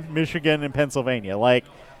Wisconsin, Michigan, and Pennsylvania.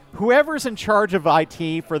 Whoever's in charge of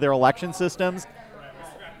IT for their election systems,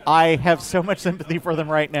 I have so much sympathy for them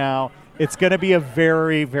right now. It's going to be a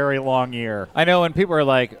very, very long year. I know when people are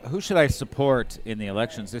like, who should I support in the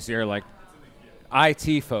elections this year?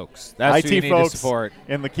 IT folks. That's who you need to support.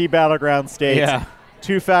 In the key battleground states. Yeah.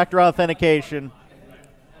 Two-factor authentication.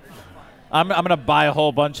 I'm going to buy a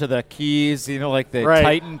whole bunch of the keys, the right.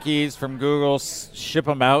 Titan keys from Google, ship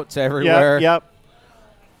them out to everywhere. Yep.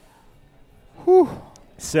 Whew.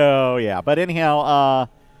 So, yeah. But anyhow, I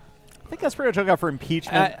think that's pretty much what I got for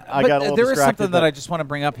impeachment. I got a little there is distracted. something that I just want to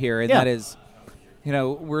bring up here, and that is,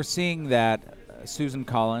 we're seeing that Susan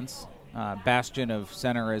Collins, bastion of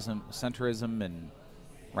centrism and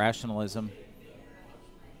rationalism.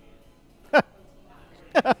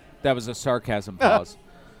 That was a sarcasm pause.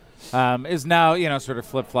 Is now, sort of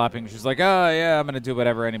flip-flopping. She's like, oh, yeah, I'm going to do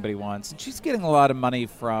whatever anybody wants. And she's getting a lot of money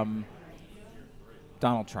from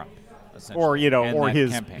Donald Trump, essentially. Or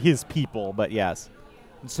his campaign. His people, but yes.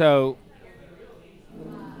 And so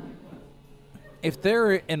if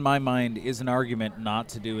there, in my mind, is an argument not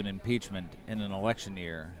to do an impeachment in an election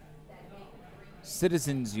year,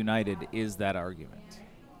 Citizens United is that argument.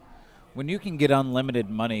 When you can get unlimited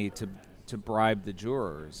money to bribe the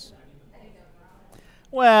jurors.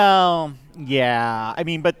 Well, yeah. I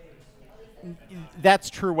mean, but that's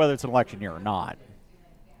true whether it's an election year or not.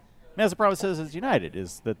 That's the problem with Citizens United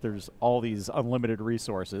is that there's all these unlimited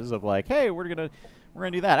resources of hey, we're gonna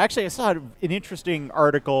do that. Actually, I saw an interesting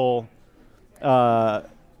article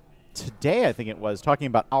today, I think it was, talking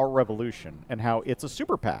about Our Revolution and how it's a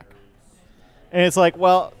super PAC. And it's like,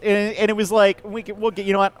 well, and it was like, we'll get,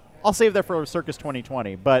 you know what, I'll save that for Circus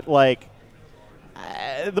 2020. But, like,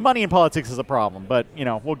 the money in politics is a problem. But, you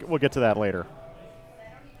know, we'll get to that later.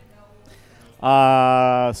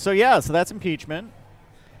 So that's impeachment.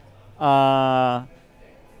 Before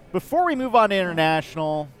we move on to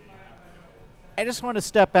international, I just want to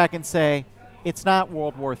step back and say it's not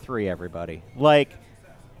World War III, everybody. Like,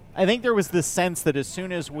 I think there was this sense that as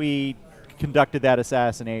soon as we conducted that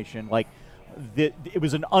assassination, like, it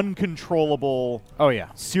was an uncontrollable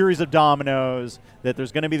series of dominoes, that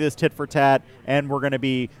there's going to be this tit for tat, and we're going to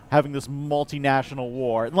be having this multinational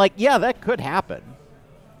war. And, like, yeah, that could happen.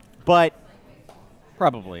 But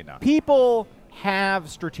probably not. People have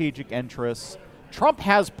strategic interests. Trump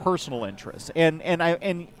has personal interests. And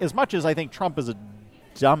as much as I think Trump is a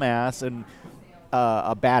dumbass and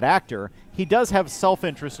a bad actor, he does have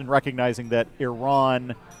self-interest in recognizing that a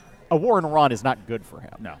war in Iran is not good for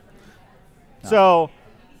him. No. So,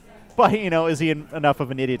 but, you know, is he enough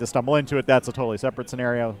of an idiot to stumble into it? That's a totally separate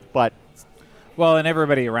scenario. But, well, and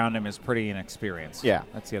everybody around him is pretty inexperienced. Yeah.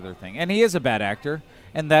 That's the other thing. And he is a bad actor,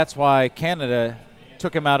 and that's why Canada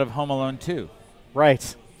took him out of Home Alone 2.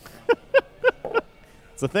 Right.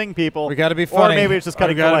 It's a thing, people. We got to be funny. Or maybe it's just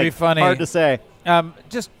kind of be funny. Hard to say.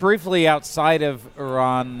 Just briefly, outside of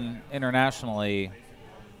Iran internationally,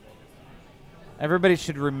 everybody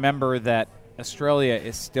should remember that Australia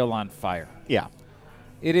is still on fire. Yeah.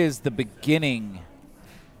 It is the beginning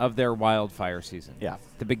of their wildfire season. Yeah.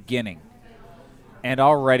 The beginning. And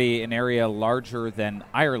already an area larger than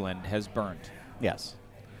Ireland has burned. Yes.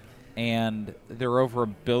 And there are over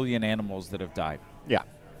 1 billion animals that have died. Yeah.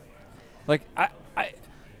 Like,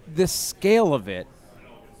 the scale of it,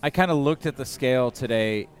 I kind of looked at the scale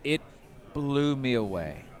today. It blew me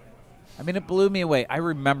away. I mean, it blew me away. I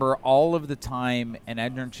remember all of the time and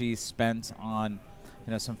energy spent on,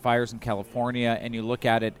 you know, some fires in California, and you look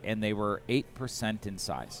at it, and they were 8% in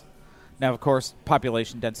size. Now, of course,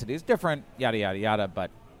 population density is different, yada, yada, yada,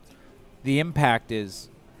 but the impact is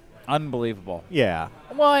unbelievable. Yeah.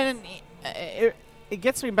 Well, and it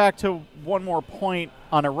gets me back to one more point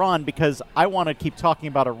on Iran, because I want to keep talking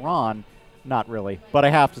about Iran. Not really, but I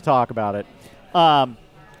have to talk about it.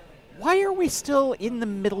 Why are we still in the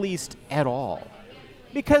Middle East at all?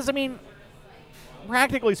 Because, I mean,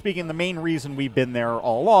 practically speaking, the main reason we've been there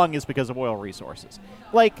all along is because of oil resources.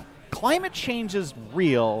 Like, climate change is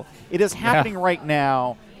real. It is happening right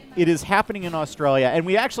now. It is happening in Australia. And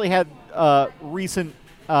we actually had a recent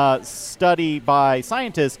study by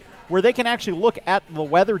scientists where they can actually look at the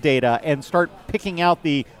weather data and start picking out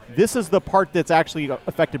this is the part that's actually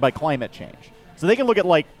affected by climate change. So they can look at,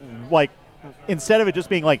 like instead of it just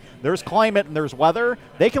being like there's climate and there's weather,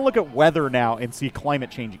 they can look at weather now and see climate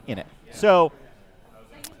change in it. So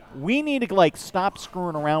we need to, like, stop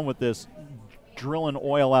screwing around with this drilling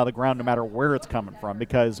oil out of the ground no matter where it's coming from,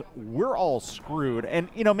 because we're all screwed. And,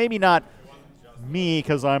 you know, maybe not me,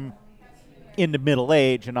 because I'm into middle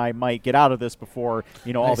age and I might get out of this before,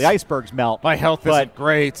 you know, all the icebergs melt. My health isn't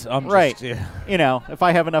great. Right. You know, if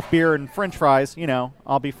I have enough beer and French fries, you know,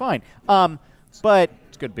 I'll be fine. But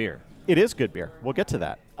it's good beer. It is good beer. We'll get to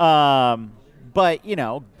that. But, you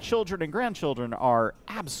know, children and grandchildren are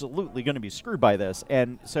absolutely going to be screwed by this.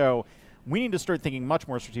 And so we need to start thinking much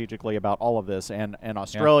more strategically about all of this. And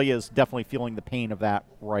Australia is definitely feeling the pain of that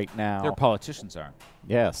right now. Their politicians are.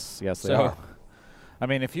 Yes, they are. I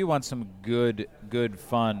mean, if you want some good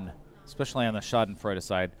fun, especially on the Schadenfreude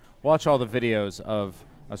side, watch all the videos of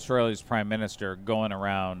Australia's Prime Minister going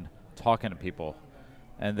around talking to people.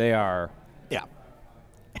 And they are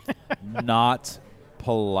not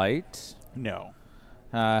polite. No.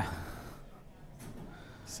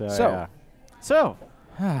 So.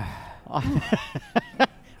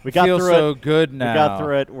 We got feel through so it. Good now. We got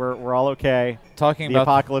through it. We're all okay. The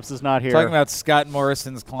apocalypse is not here. Talking about Scott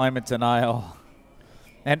Morrison's climate denial.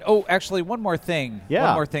 And, actually, one more thing. Yeah.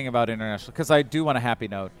 One more thing about international, because I do want a happy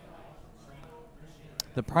note.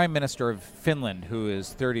 The Prime Minister of Finland, who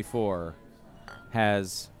is 34,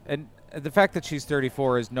 has... And the fact that she's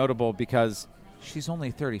 34 is notable because she's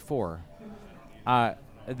only 34.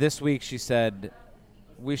 This week she said,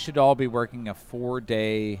 we should all be working a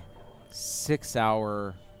 4-day,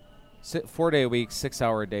 6-hour... 4-day a week,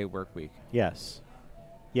 6-hour a day work week. Yes.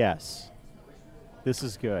 This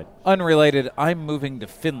is good. Unrelated, I'm moving to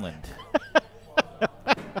Finland.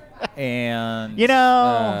 And you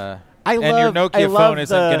know, your Nokia phone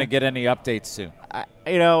isn't going to get any updates soon.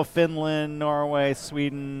 You know, Finland, Norway,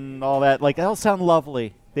 Sweden, all that. Like, that all sound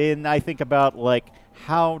lovely. Then I think about, like,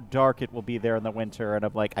 how dark it will be there in the winter, and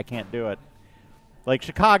I'm like, I can't do it. Like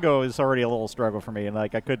Chicago is already a little struggle for me, and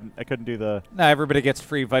like I couldn't do the. No, everybody gets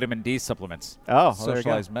free vitamin D supplements. Oh,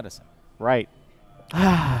 socialized medicine. Right.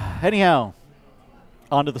 Anyhow,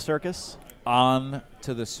 on to the circus. On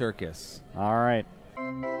to the circus. All right.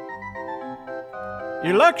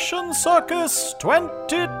 Election Circus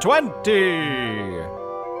 2020.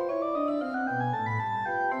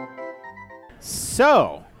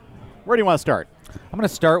 So, where do you want to start? I'm going to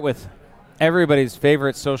start with everybody's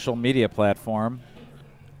favorite social media platform,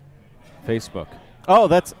 Facebook. Oh,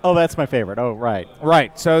 that's my favorite. Oh, right.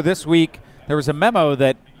 Right. So this week there was a memo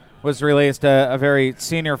that was released. A very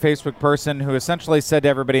senior Facebook person who essentially said to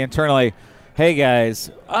everybody internally, "Hey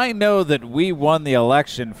guys, I know that we won the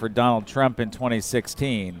election for Donald Trump in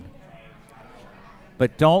 2016,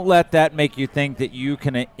 but don't let that make you think that you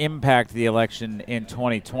can impact the election in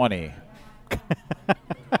 2020."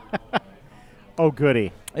 Oh,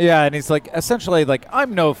 goody. Yeah, and he's like, essentially, like,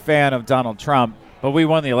 I'm no fan of Donald Trump, but we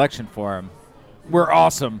won the election for him. We're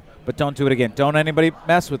awesome, but don't do it again. Don't anybody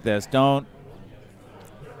mess with this. Don't.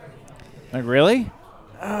 Like, really?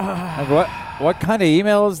 Like, what kind of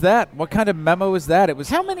email is that? What kind of memo is that? It was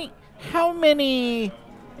How many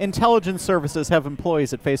intelligence services have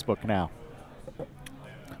employees at Facebook now?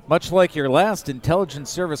 much like your last intelligence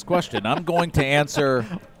service question. I'm going to answer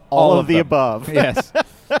all of the them. above. Yes.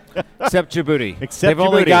 Except Djibouti. Except They've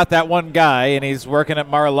only Djibouti. got that one guy, and he's working at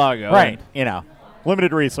Mar-a-Lago. Right. You know,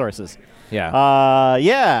 limited resources. Yeah.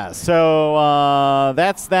 Yeah. So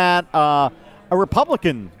that's that. A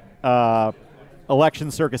Republican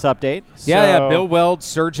election circus update. Yeah, So- Bill Weld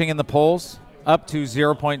surging in the polls, up to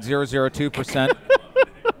 0.002%.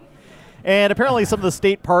 And apparently some of the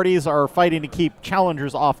state parties are fighting to keep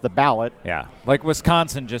challengers off the ballot. Yeah. Like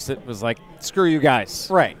Wisconsin it was like, screw you guys.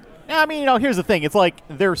 Right. I mean, here's the thing. It's like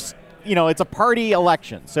there's, it's a party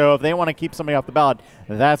election. So if they want to keep somebody off the ballot,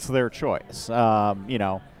 that's their choice.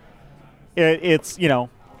 It's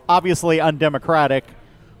obviously undemocratic,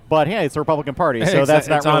 but hey, it's the Republican Party, so that's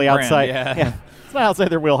not it's really on brand, outside. yeah. It's not outside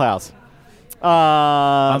their wheelhouse.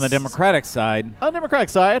 On the Democratic side,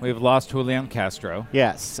 we've lost Julian Castro.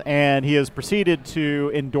 Yes, and he has proceeded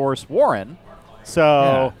to endorse Warren. So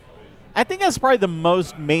Yeah. I think that's probably the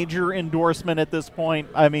most major endorsement at this point.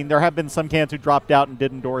 I mean, there have been some candidates who dropped out and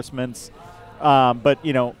did endorsements. But,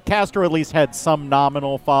 Castro at least had some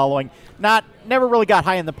nominal following. Never really got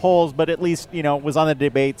high in the polls, but at least, was on the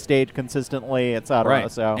debate stage consistently, et cetera.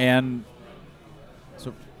 Right. So. And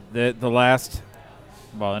so the last,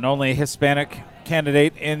 and only Hispanic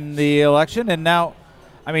candidate in the election. And now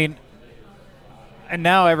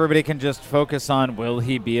everybody can just focus on, will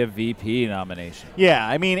he be a VP nomination? Yeah,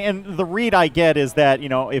 I mean, and the read I get is that,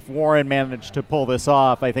 if Warren managed to pull this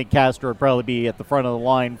off, I think Castro would probably be at the front of the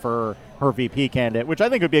line for her VP candidate, which I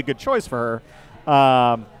think would be a good choice for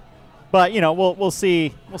her. But, we'll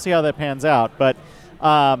see. We'll see how that pans out. But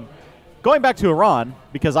going back to Iran,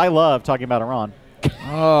 because I love talking about Iran.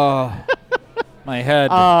 Oh, my head.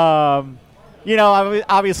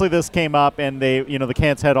 Obviously this came up, and they, the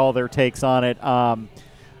Cants had all their takes on it.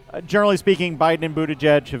 Generally speaking, Biden and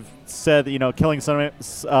Buttigieg have said that, killing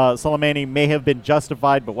Soleimani may have been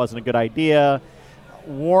justified but wasn't a good idea.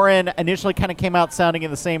 Warren initially kind of came out sounding in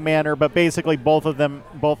the same manner, but basically both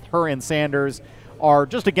her and Sanders, are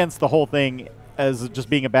just against the whole thing as just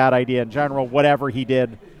being a bad idea in general, whatever he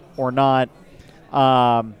did or not.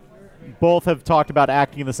 Both have talked about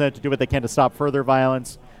acting in the Senate to do what they can to stop further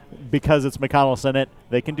violence. Because it's McConnell's Senate,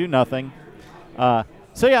 they can do nothing. So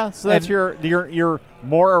that's your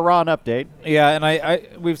more Iran update. Yeah,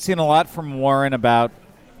 and we've seen a lot from Warren about,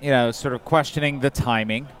 sort of questioning the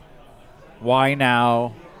timing. Why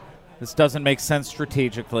now? This doesn't make sense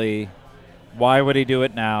strategically. Why would he do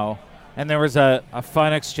it now? And there was a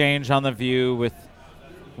fun exchange on The View with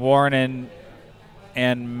Warren and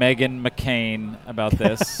Meghan McCain about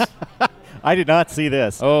this. I did not see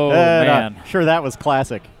this. Oh, man. Sure, that was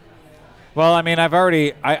classic. Well, I mean,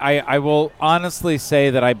 I will honestly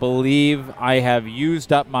say that I believe I have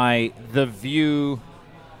used up my The View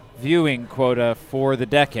viewing quota for the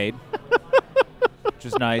decade, which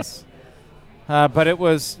is nice. But it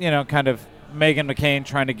was, kind of Meghan McCain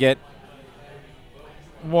trying to get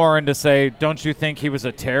Warren to say, don't you think he was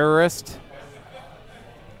a terrorist?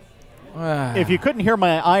 If you couldn't hear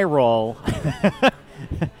my eye roll,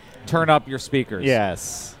 turn up your speakers.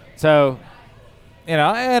 Yes. So,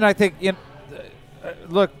 and I think,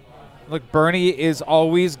 look, Bernie is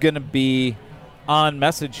always going to be on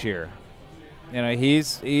message here.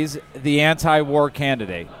 He's the anti-war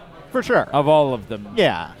candidate. For sure. Of all of them.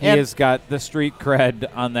 Yeah. He has got the street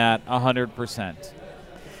cred on that 100%.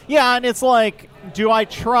 Yeah, and it's like, do I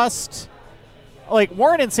trust... Like,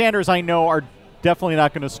 Warren and Sanders, I know, are definitely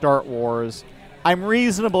not going to start wars. I'm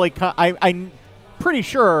reasonably I'm pretty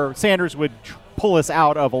sure Sanders would pull us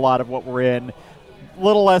out of a lot of what we're in. A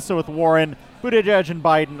little less so with Warren. Buttigieg and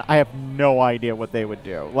Biden, I have no idea what they would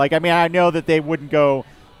do. Like, I mean, I know that they wouldn't go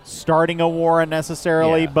starting a war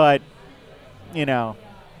necessarily, but, you know,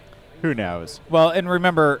 who knows? Well, and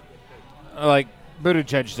remember, like,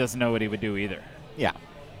 Buttigieg doesn't know what he would do either. Yeah.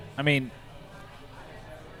 I mean,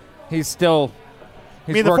 he's still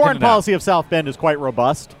the foreign policy of South Bend is quite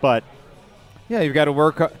robust, but yeah, you've got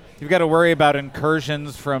to worry about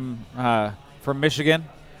incursions from Michigan,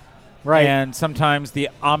 right? And sometimes the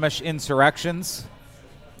Amish insurrections.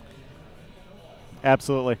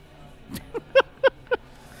 Absolutely.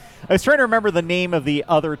 I was trying to remember the name of the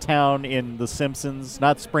other town in The Simpsons,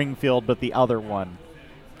 not Springfield, but the other one.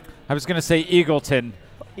 I was going to say Eagleton,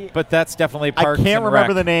 but that's definitely Parks I can't and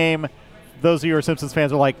remember Rec. the name. Those of you who are Simpsons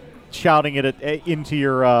fans are like shouting it into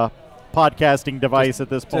your podcasting device at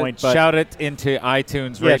this point. But shout it into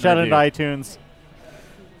iTunes. Yeah, shout it into iTunes.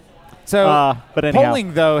 So, but anyhow.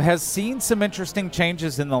 Polling, though, has seen some interesting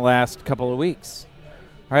changes in the last couple of weeks.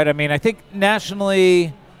 Right? I mean, I think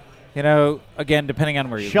nationally, you know, again, depending on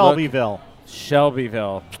where you Shelbyville. look.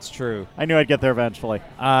 Shelbyville. It's true. I knew I'd get there eventually.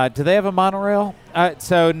 Do they have a monorail?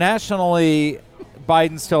 So nationally,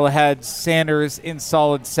 Biden still had Sanders in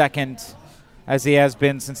solid second, as he has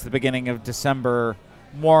been since the beginning of December,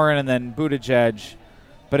 Warren and then Buttigieg.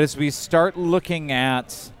 But as we start looking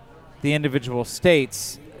at the individual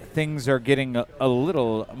states, things are getting a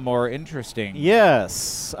little more interesting.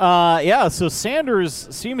 Yes. So Sanders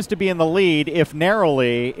seems to be in the lead, if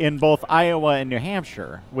narrowly, in both Iowa and New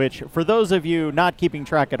Hampshire, which, for those of you not keeping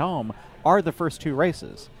track at home, are the first two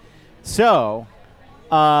races. So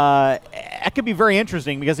that could be very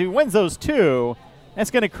interesting, because if he wins those two,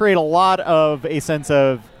 that's going to create a lot of a sense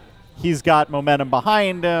of he's got momentum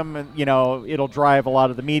behind him. And, you know, it'll drive a lot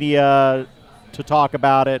of the media to talk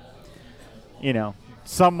about it, you know,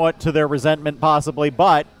 somewhat to their resentment possibly,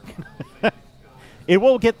 but it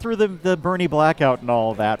will get through the Bernie blackout and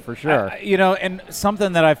all of that for sure. You know, and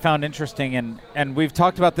something that I found interesting, and we've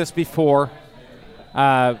talked about this before,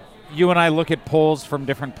 you and I look at polls from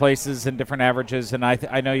different places and different averages, and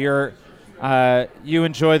I know you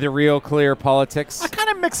enjoy the Real Clear politics. I kind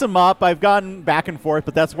of mix them up. I've gone back and forth,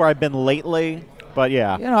 but that's where I've been lately. But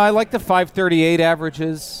yeah. You know, I like the 538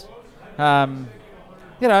 averages.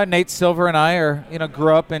 You know, Nate Silver and I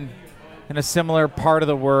grew up in a similar part of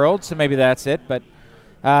the world, so maybe that's it. But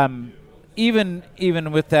even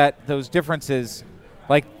with those differences,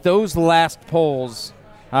 like those last polls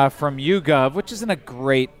from YouGov, which isn't a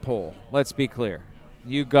great poll, let's be clear.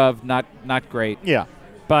 YouGov, not great. Yeah.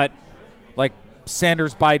 But like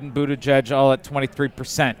Sanders, Biden, Buttigieg, all at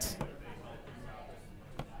 23%.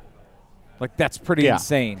 Like, that's pretty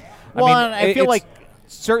insane. Well, I feel like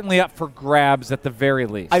certainly up for grabs at the very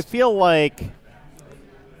least. I feel like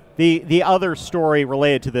the other story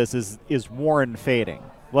related to this is Warren fading.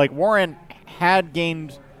 Like, Warren had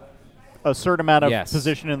gained a certain amount of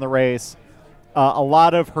position in the race. A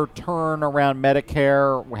lot of her turn around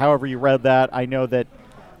Medicare, however you read that, I know that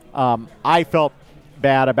I felt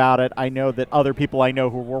bad about it. I know that other people I know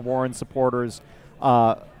who were Warren supporters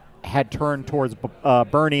had turned towards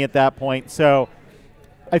Bernie at that point. So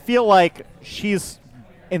I feel like she's,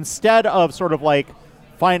 instead of sort of like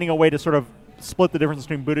finding a way to sort of split the difference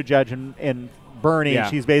between Buttigieg and Bernie,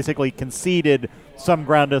 she's basically conceded some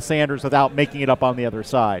ground to Sanders without making it up on the other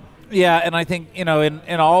side. Yeah, and I think, you know,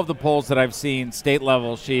 in all of the polls that I've seen, state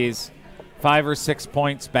level, she's 5 or 6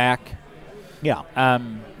 points back. Yeah.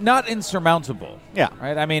 Not insurmountable. Yeah.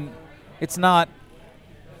 Right? I mean, it's not,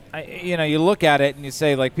 you look at it and you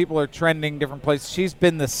say, like, people are trending different places. She's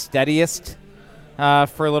been the steadiest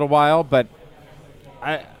for a little while, but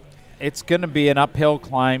it's going to be an uphill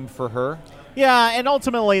climb for her. Yeah, and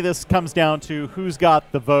ultimately this comes down to who's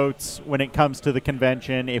got the votes when it comes to the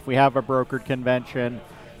convention. If we have a brokered convention,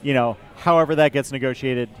 you know, however that gets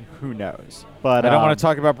negotiated, who knows? But I don't want to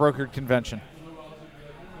talk about brokered convention.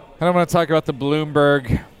 I don't want to talk about the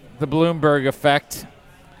Bloomberg effect,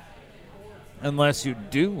 unless you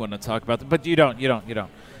do want to talk about it. But you don't.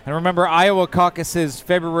 And remember, Iowa caucus is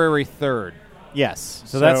February 3rd. Yes.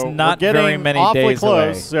 So that's not very many awfully days close.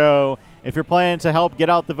 away. So if you're planning to help get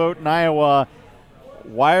out the vote in Iowa,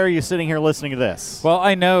 why are you sitting here listening to this? Well,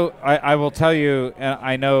 I know, I will tell you,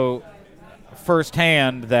 I know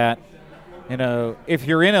firsthand that, you know, if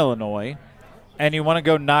you're in Illinois and you want to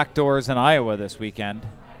go knock doors in Iowa this weekend,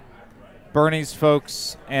 Bernie's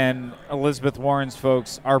folks and Elizabeth Warren's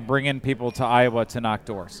folks are bringing people to Iowa to knock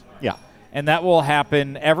doors. Yeah. And that will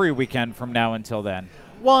happen every weekend from now until then.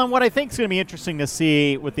 Well, and what I think is going to be interesting to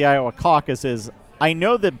see with the Iowa caucus is I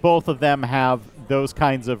know that both of them have those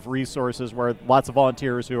kinds of resources where lots of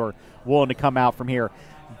volunteers who are willing to come out from here.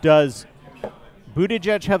 Does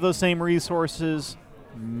Buttigieg have those same resources?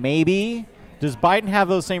 Maybe. Does Biden have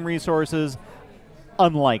those same resources?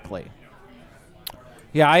 Unlikely.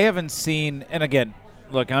 Yeah, I haven't seen, and again,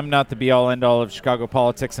 look, I'm not the be-all, end-all of Chicago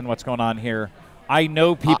politics and what's going on here. I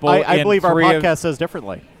know people I believe our podcast says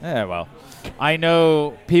differently. Yeah, well, I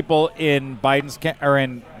know people in Biden's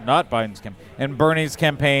in Bernie's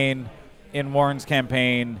campaign, in Warren's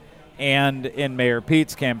campaign, and in Mayor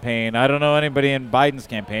Pete's campaign. I don't know anybody in Biden's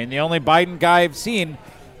campaign. The only Biden guy I've seen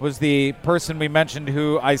was the person we mentioned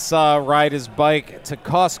who I saw ride his bike to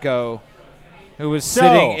Costco, who was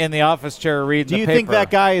sitting in the office chair reading the paper. Do you think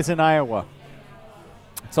that guy is in Iowa?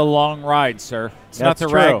 It's a long ride, sir. It's That's not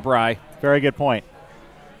the true. RAGBRAI. Very good point.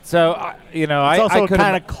 So, it's also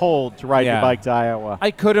kind of cold to ride your bike to Iowa.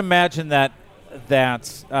 I could imagine that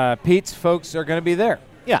Pete's folks are going to be there.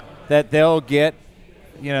 Yeah. That they'll get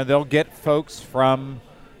folks from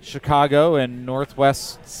Chicago and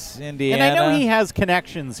Northwest Indiana. And I know he has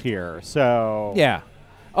connections here, so. Yeah.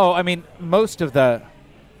 Oh, I mean, most of the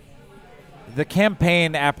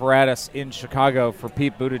campaign apparatus in Chicago for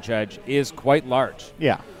Pete Buttigieg is quite large.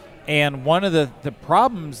 Yeah. And one of the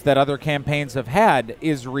problems that other campaigns have had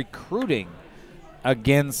is recruiting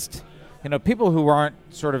against, people who aren't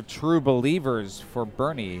sort of true believers for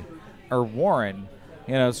Bernie or Warren,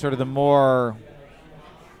 sort of the more,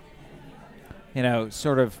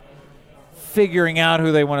 sort of figuring out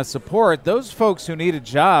who they want to support. Those folks who need a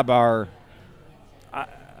job are,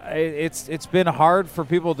 it's been hard for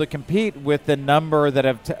people to compete with the number that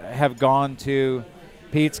have gone to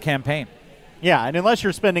Pete's campaign. Yeah, and unless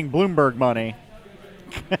you're spending Bloomberg money.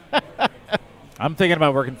 I'm thinking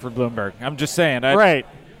about working for Bloomberg. I'm just saying. Right.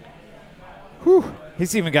 Whew,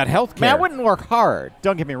 he's even got health care. Man, I wouldn't work hard.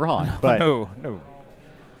 Don't get me wrong. But No.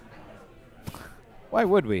 Why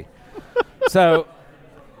would we? So,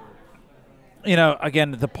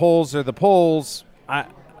 again, the polls are the polls,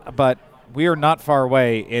 but we are not far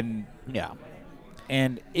away Yeah.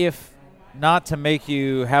 And if not to make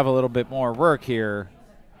you have a little bit more work here,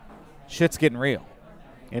 shit's getting real.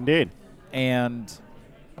 Indeed. And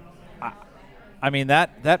I mean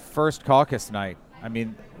that first caucus night,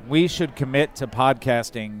 we should commit to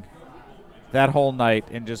podcasting that whole night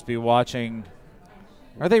and just be watching.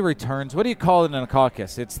 Are they returns? What do you call it in a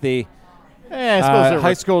caucus? It's the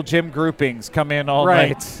high school gym groupings come in all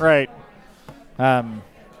night. Right. And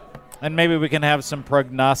maybe we can have some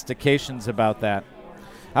prognostications about that.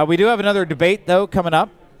 We do have another debate, though, coming up,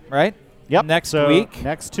 right? Yep. Next week.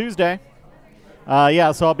 Next Tuesday. So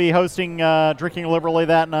I'll be hosting Drinking Liberally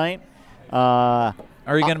that night. Are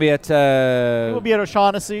you going to be at... we'll be at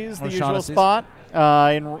O'Shaughnessy's, the usual spot,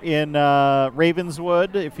 in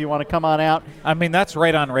Ravenswood, if you want to come on out. That's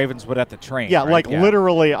right on Ravenswood at the train. Yeah, right?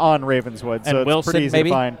 Literally on Ravenswood. And so Wilson, it's pretty easy maybe?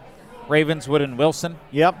 to find. Ravenswood and Wilson?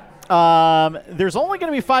 Yep. There's only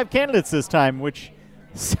going to be 5 candidates this time, which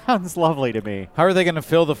sounds lovely to me. How are they going to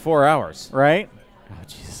fill the 4 hours? Right? Oh,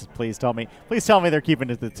 Jesus, please tell me. Please tell me they're keeping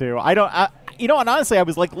it to 2. And honestly, I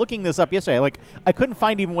was looking this up yesterday. I couldn't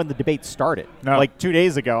find even when the debate started. No. 2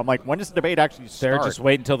 days ago. I'm like, when does the debate actually start? They're just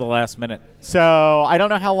waiting until the last minute. So I don't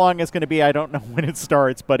know how long it's going to be. I don't know when it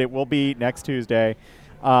starts, but it will be next Tuesday.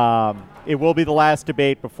 It will be the last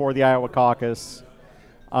debate before the Iowa caucus.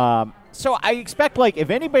 So I expect, if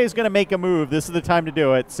anybody's going to make a move, this is the time to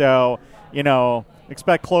do it. So,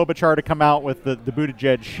 expect Klobuchar to come out with the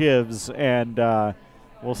Buttigieg shivs, and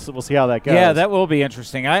we'll see how that goes. Yeah, that will be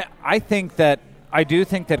interesting. I do think that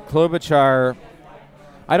Klobuchar.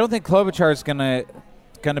 I don't think Klobuchar is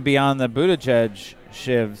gonna be on the Buttigieg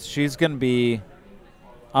shivs. She's gonna be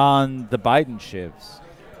on the Biden shivs,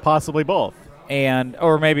 possibly both,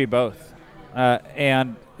 or maybe both.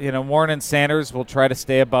 Warren and Sanders will try to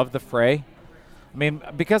stay above the fray.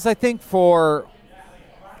 Because I think for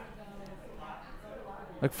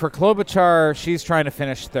Klobuchar, she's trying to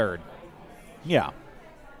finish third. Yeah.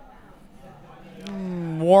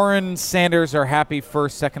 Warren, Sanders are happy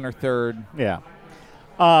first, second, or third. Yeah.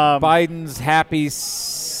 Biden's happy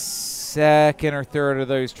second or third,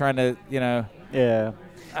 although he's trying to, Yeah.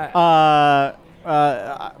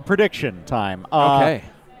 Prediction time. Okay.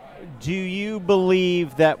 Do you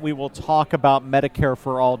believe that we will talk about Medicare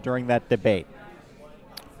for all during that debate?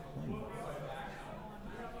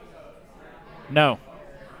 No.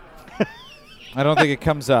 I don't think it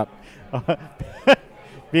comes up.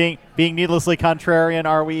 Being needlessly contrarian,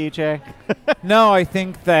 are we, EJ? No, I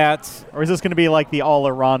think that... Or is this going to be like the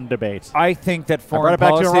all-Iran debate? I think that foreign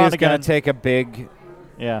policy is going to take a big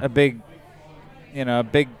a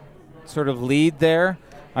big sort of lead there.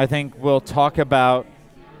 I think we'll talk about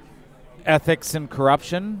ethics and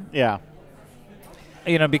corruption. Yeah.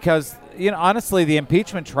 Because, honestly, the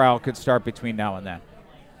impeachment trial could start between now and then.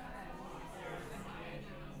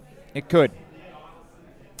 It could.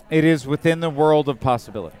 It is within the world of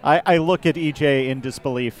possibility. I look at EJ in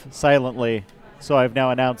disbelief silently, so I've now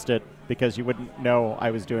announced it because you wouldn't know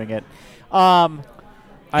I was doing it. I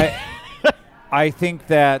think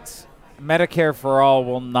that Medicare for all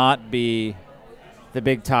will not be the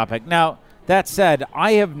big topic. Now, that said,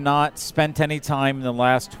 I have not spent any time in the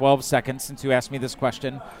last 12 seconds since you asked me this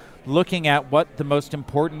question looking at what the most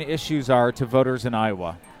important issues are to voters in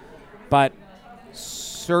Iowa. But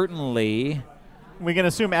certainly, we can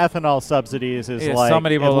assume ethanol subsidies is like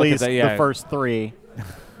somebody will at look least at that, yeah. the first three.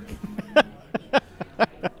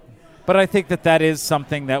 But I think that is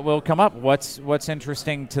something that will come up. What's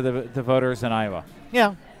interesting to the voters in Iowa?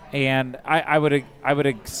 Yeah. And I would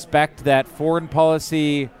expect that foreign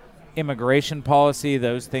policy, immigration policy,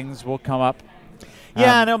 those things will come up.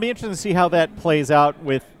 Yeah, and it'll be interesting to see how that plays out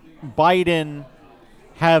with Biden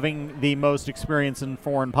having the most experience in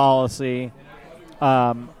foreign policy,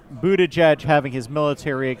 Buttigieg having his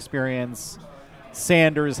military experience,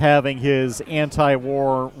 Sanders having his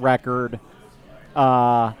anti-war record,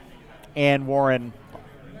 and Warren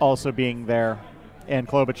also being there, and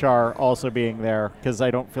Klobuchar also being there, because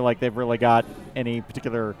I don't feel like they've really got any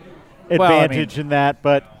particular advantage in that.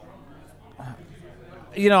 But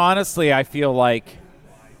honestly, I feel like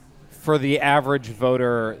for the average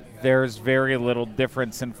voter, there's very little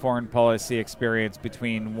difference in foreign policy experience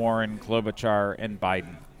between Warren, Klobuchar, and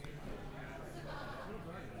Biden.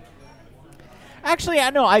 Actually, I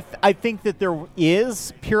know. I think that there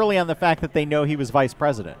is, purely on the fact that they know he was vice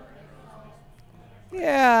president.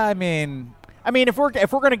 Yeah, I mean, if we're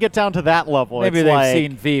going to get down to that level, maybe it's they've like,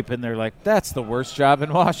 seen Veep and they're like, that's the worst job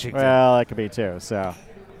in Washington. Well, that could be too. So,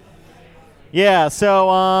 yeah. So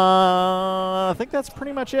I think that's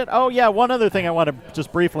pretty much it. Oh yeah, one other thing I want to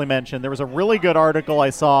just briefly mention. There was a really good article I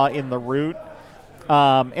saw in The Root,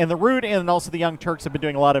 and The Root and also the Young Turks have been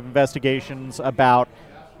doing a lot of investigations about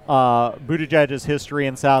Buttigieg's history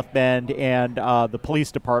in South Bend and the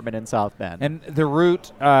police department in South Bend. And The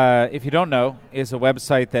Root, if you don't know, is a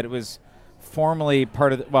website that was formerly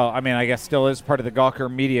part of I guess still is part of the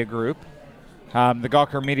Gawker Media Group. The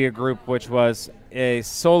Gawker Media Group, which was a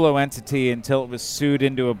solo entity until it was sued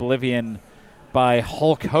into oblivion by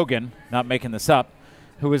Hulk Hogan, not making this up,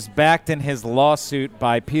 who was backed in his lawsuit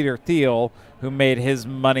by Peter Thiel, who made his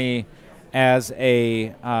money as a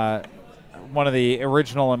one of the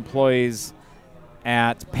original employees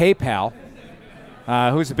at PayPal,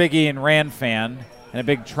 who's a big Ian Rand fan and a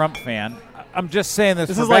big Trump fan. I'm just saying this.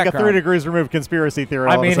 This for is like background. a 3 degrees removed conspiracy theory.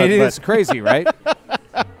 I mean, it is crazy, right?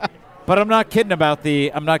 But I'm not kidding about the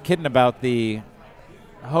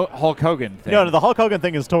Hulk Hogan thing. No, the Hulk Hogan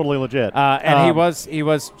thing is totally legit. And he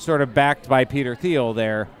was sort of backed by Peter Thiel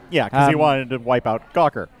there. Yeah, because he wanted to wipe out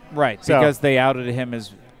Gawker. Right, so, because they outed him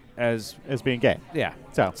as being gay. Yeah.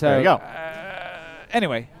 So there you go.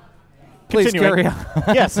 Anyway, please carry on.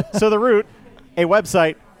 Yes. So The Root, a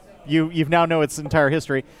website, you've now know its entire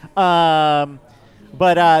history.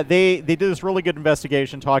 But they did this really good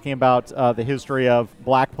investigation talking about the history of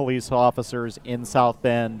black police officers in South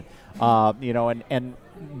Bend, and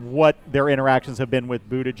what their interactions have been with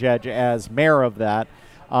Buttigieg as mayor of that.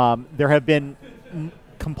 There have been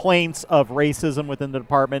complaints of racism within the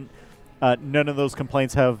department. None of those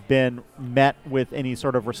complaints have been met with any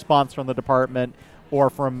sort of response from the department or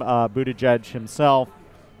from Buttigieg himself.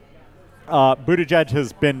 Buttigieg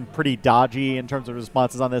has been pretty dodgy in terms of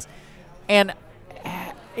responses on this. And,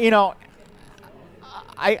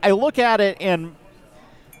 I look at it, and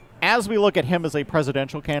as we look at him as a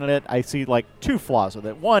presidential candidate, I see like two flaws with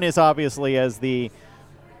it. One is obviously as a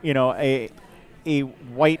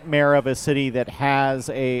white mayor of a city that has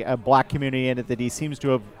a black community in it that he seems to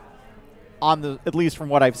have, at least from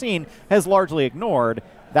what I've seen, has largely ignored.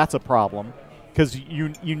 That's a problem, because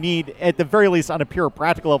you need, at the very least, on a pure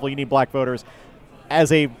practical level, you need black voters.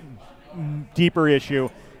 As a deeper issue,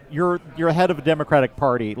 you're head of a Democratic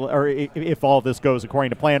Party, or if all this goes according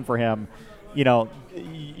to plan for him,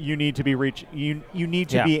 you need to be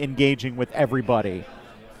be engaging with everybody.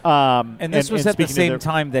 And this was at the same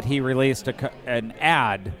time that he released an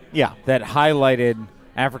ad that highlighted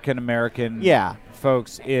African American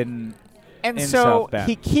folks in so South Bend.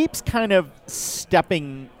 He keeps kind of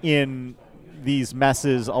stepping in these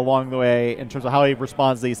messes along the way in terms of how he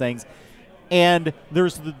responds to these things. And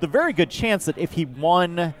there's the very good chance that if he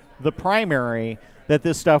won the primary, that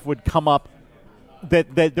this stuff would come up,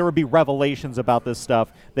 that there would be revelations about this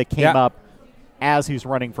stuff that came up as he's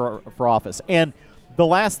running for office. And the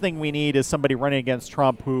last thing we need is somebody running against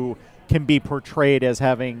Trump who can be portrayed as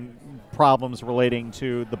having problems relating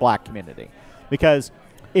to the black community. Because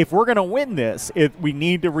if we're going to win this, we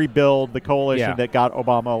need to rebuild the coalition that got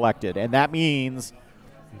Obama elected. And that means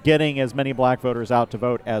getting as many black voters out to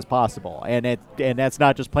vote as possible. And that's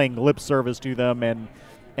not just playing lip service to them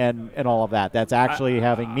and all of that. That's actually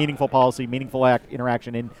having meaningful policy, meaningful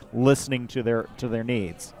interaction, and listening to their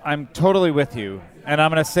needs. I'm totally with you. And I'm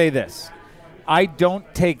going to say this. I don't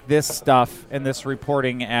take this stuff and this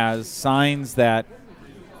reporting as signs that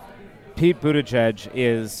Pete Buttigieg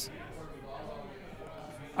is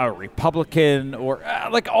a Republican or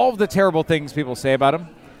like all of the terrible things people say about him.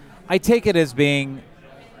 I take it as being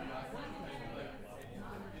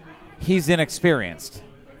he's inexperienced.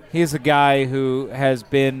 He's a guy who has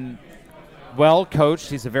been well coached.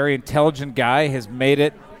 He's a very intelligent guy, has made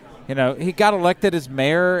it. You know, he got elected as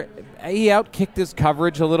mayor. He outkicked his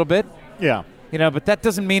coverage a little bit. Yeah. You know, but that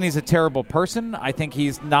doesn't mean he's a terrible person. I think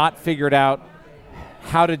he's not figured out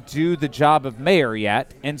how to do the job of mayor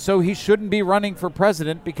yet, and so he shouldn't be running for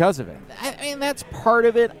president because of it. I mean, that's part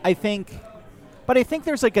of it, I think. But I think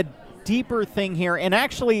there's like a deeper thing here, and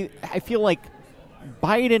actually I feel like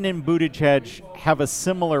Biden and Buttigieg have a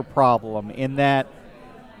similar problem in that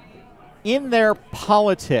in their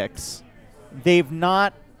politics, they've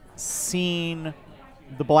not seen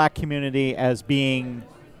the black community as being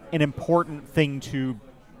an important thing to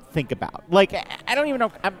think about. Like, I don't even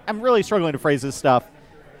know. I'm really struggling to phrase this stuff.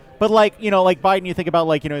 But, like, you know, like Biden, you think about,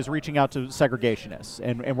 like, you know, is reaching out to segregationists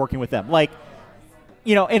and working with them. Like,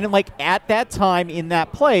 you know, and, like, at that time in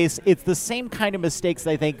that place, it's the same kind of mistakes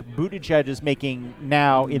that I think Buttigieg is making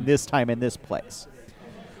now in this time in this place.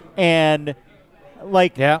 And,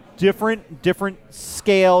 like, different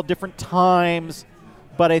scale, different times.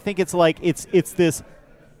 But I think it's like it's this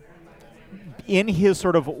in his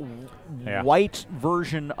sort of white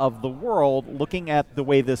version of the world, looking at the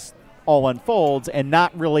way this all unfolds and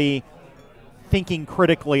not really thinking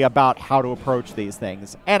critically about how to approach these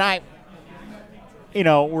things. And you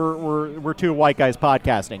know, we're two white guys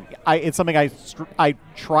podcasting. It's something I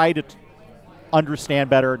try to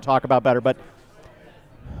understand better and talk about better, but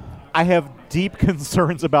I have deep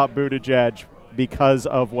concerns about Buttigieg because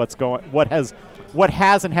of what has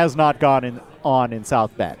and has not gone on in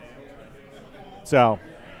South Bend. So,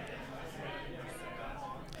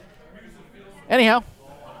 anyhow,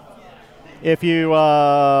 if you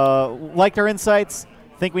liked our insights,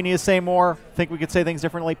 think we need to say more, think we could say things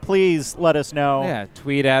differently, please let us know. Yeah,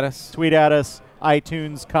 tweet at us.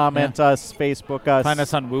 iTunes, comment us, Facebook us. Find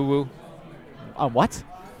us on Woo Woo. On what?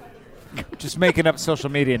 Just making up social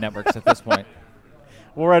media networks at this point.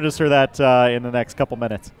 We'll register that in the next couple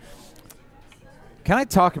minutes. Can I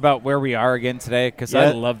talk about where we are again today? Because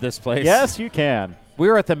I love this place. Yes, you can.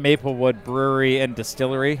 We're at the Maplewood Brewery and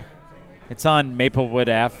Distillery. It's on Maplewood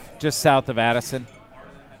Ave, just south of Addison.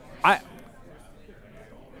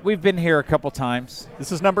 We've been here a couple times.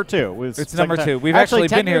 This is number 2. It's number 2. We've actually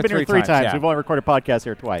been here three times. Yeah. We've only recorded podcasts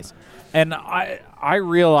here twice. And I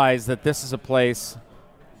realize that this is a place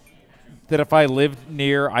that if I lived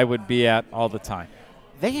near, I would be at all the time.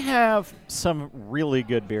 They have some really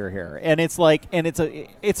good beer here, and it's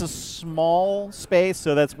a small space,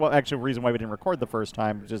 so that's actually the reason why we didn't record the first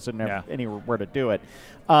time. Just didn't have anywhere to do it.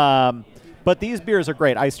 But these beers are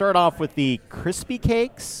great. I start off with the Crispy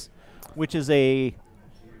Cakes, which is a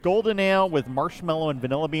golden ale with marshmallow and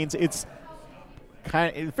vanilla beans. It's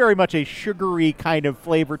very much a sugary kind of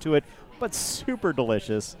flavor to it, but super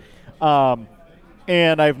delicious.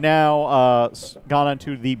 And I've now gone on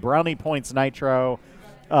to the Brownie Points Nitro.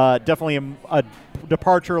 Definitely a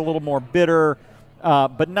departure, a little more bitter,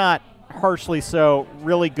 but not harshly so.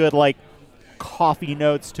 Really good, like, coffee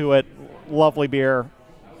notes to it. Lovely beer.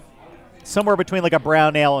 Somewhere between like a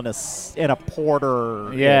brown ale and a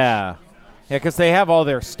porter. Yeah, because they have all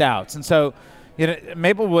their stouts, and so you know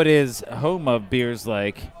Maplewood is home of beers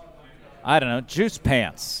like, I don't know, Juice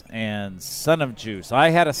Pants and Son of Juice.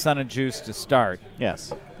 I had a Son of Juice to start.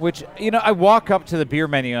 Yes. Which, you know, I walk up to the beer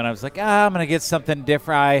menu and I was like, I'm going to get something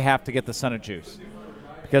different. I have to get the Son of Juice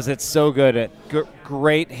because it's so good.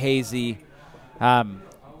 Great hazy. And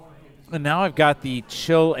now I've got the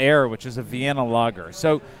Chill Air, which is a Vienna lager.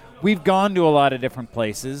 So we've gone to a lot of different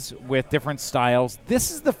places with different styles.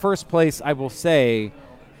 This is the first place I will say,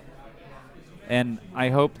 and I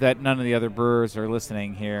hope that none of the other brewers are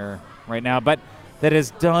listening here right now, but that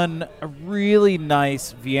has done a really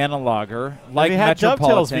nice Vienna lager, like we had Metropolitan.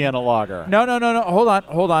 Dovetail's Vienna lager. No.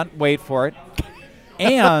 Hold on. Wait for it.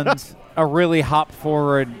 And a really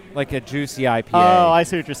hop-forward, like a juicy IPA. Oh, I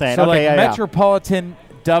see what you're saying. So okay, like Metropolitan,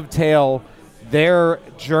 Dovetail, their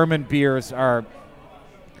German beers are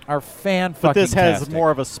fan-fucking-tastic. But this has more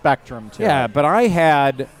of a spectrum to it. Yeah, but I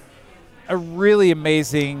had a really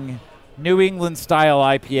amazing New England-style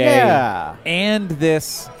IPA and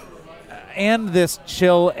this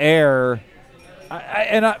chill air.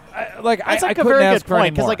 That's like a very good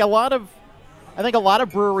point, because like I think a lot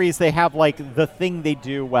of breweries, they have like the thing they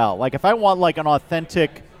do well. Like if I want like an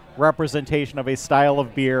authentic representation of a style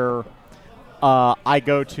of beer, I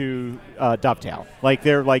go to Dovetail. Like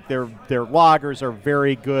their lagers are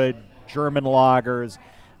very good German lagers.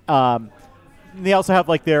 They also have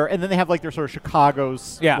like their sort of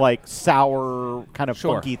Chicago's like sour kind of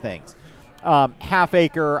funky things. Half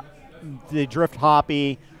Acre, they drift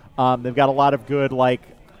hoppy. They've got a lot of good like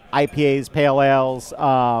IPAs, pale ales.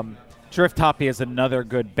 Drift Hoppy is another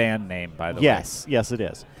good band name, by the way. Yes, it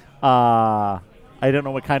is. I don't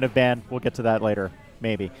know what kind of band. We'll get to that later,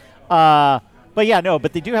 maybe. But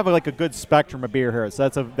they do have like a good spectrum of beer here, so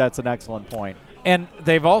that's an excellent point. And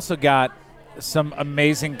they've also got some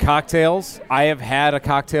amazing cocktails. I have had a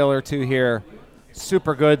cocktail or two here.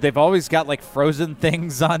 Super good. They've always got like frozen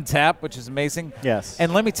things on tap, which is amazing. Yes.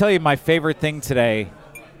 And let me tell you my favorite thing today,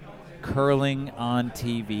 curling on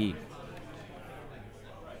TV.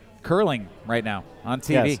 Curling right now on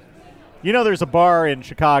TV. Yes. You know, there's a bar in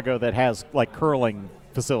Chicago that has like curling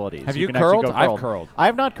facilities. Have you can curled? Actually go I've curled. I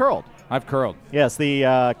have not curled. I've curled. Yes,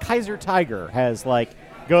 the Kaiser Tiger has like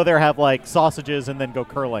go there, have like sausages, and then go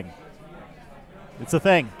curling. It's a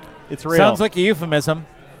thing. It's real. Sounds like a euphemism.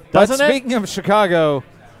 Doesn't but speaking of Chicago,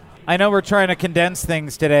 I know we're trying to condense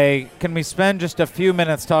things today. Can we spend just a few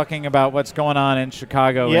minutes talking about what's going on in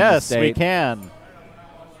Chicago? Yes, in the state? we can.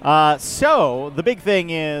 So the big thing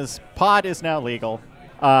is pot is now legal.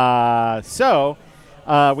 We had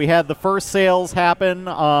the first sales happen,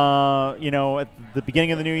 at the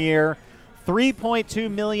beginning of the new year.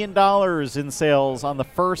 $3.2 million in sales on the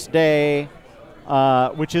first day,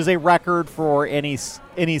 which is a record for any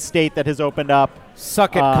state that has opened up.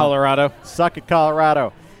 Suck it, Colorado. Suck it,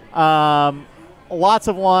 Colorado. Lots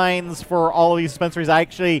of lines for all of these dispensaries.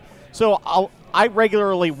 I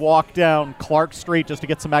regularly walk down Clark Street just to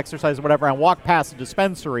get some exercise or whatever, and walk past a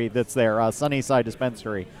dispensary that's there, Sunnyside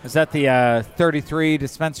Dispensary. Is that the 33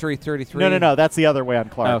 Dispensary 33? No. That's the other way on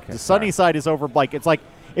Clark. Okay, the Sunnyside is over, it's like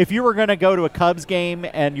if you were going to go to a Cubs game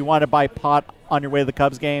and you want to buy pot on your way to the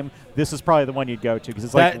Cubs game, this is probably the one you'd go to, because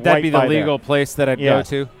it's like that'd be the legal there. place that I'd go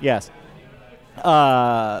to. Yes.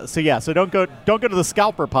 So don't go to the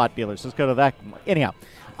scalper pot dealers. Just go to that. Anyhow.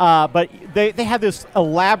 But they have this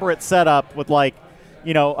elaborate setup with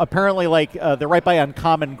apparently they're right by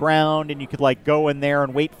uncommon ground, and you could go in there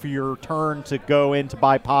and wait for your turn to go in to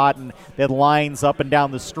buy pot, and they had lines up and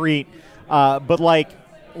down the street. But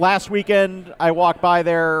last weekend, I walked by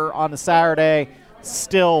there on a Saturday,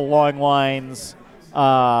 still long lines.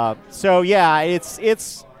 So yeah,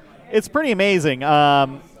 it's pretty amazing.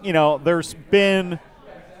 There's been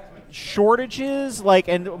shortages,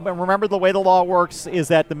 and remember the way the law works is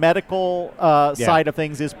that the medical side of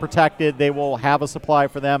things is protected. They will have a supply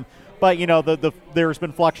for them, but there's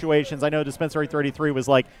been fluctuations. I know Dispensary 33 was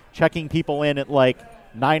checking people in at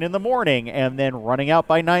 9 in the morning and then running out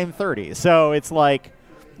by 9:30. So it's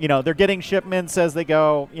they're getting shipments as they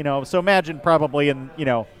go. So imagine probably in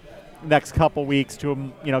next couple weeks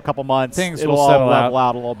to a couple months, things it'll will all settle level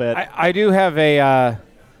out a little bit. I do have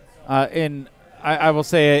I will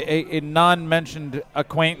say a non-mentioned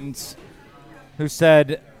acquaintance who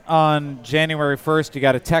said on January 1st he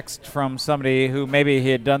got a text from somebody who maybe he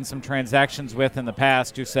had done some transactions with in the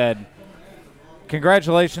past, who said,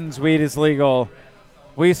 "Congratulations, weed is legal.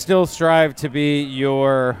 We continue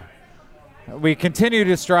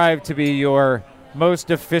to strive to be your most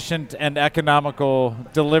efficient and economical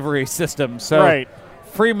delivery system." So right.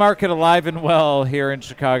 Free market alive and well here in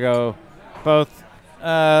Chicago, both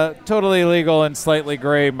totally legal and slightly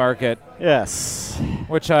gray market. Yes,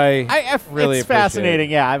 which I really it's fascinating.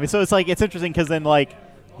 Yeah, I mean, so it's it's interesting because then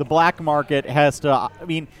the black market has to. I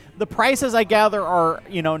mean, the prices I gather are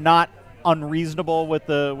not unreasonable with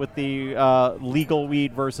the legal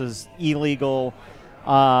weed versus illegal.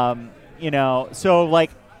 So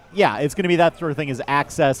yeah, it's going to be that sort of thing as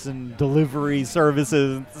access and delivery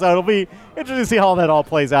services. So it'll be interesting to see how that all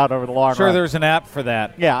plays out over the long run. Sure, there's an app for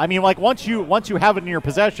that. Yeah, I mean, once you have it in your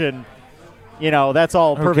possession, that's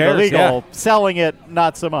all perfectly cares? legal. Yeah. Selling it,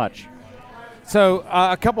 not so much. So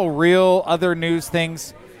a couple real other news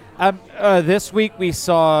things. This week we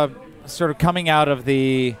saw, sort of coming out of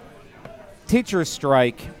the teacher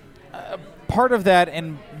strike, part of that,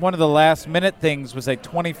 and one of the last minute things, was a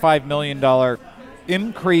 $25 million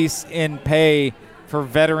increase in pay for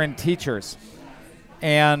veteran teachers.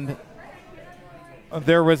 And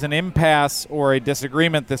there was an impasse or a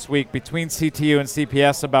disagreement this week between CTU and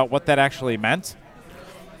CPS about what that actually meant.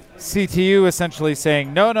 CTU essentially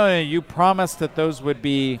saying, no, you promised that those would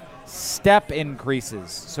be step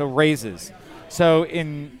increases, so raises. So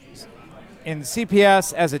in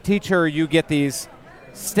CPS, as a teacher, you get these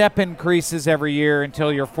step increases every year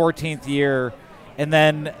until your 14th year, and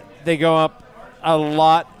then they go up a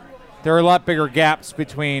lot. There are a lot bigger gaps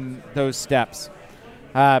between those steps.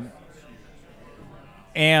 And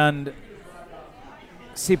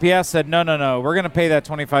CPS said, no, we're going to pay that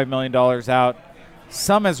 $25 million out,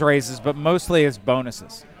 some as raises, but mostly as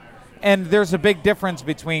bonuses. And there's a big difference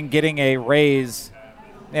between getting a raise,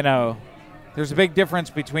 there's a big difference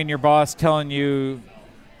between your boss telling you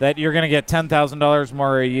that you're going to get $10,000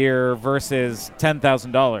 more a year versus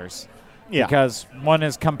 $10,000. Yeah. Because one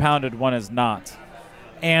is compounded, one is not.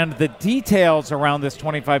 And the details around this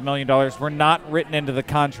 $25 million were not written into the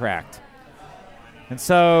contract. And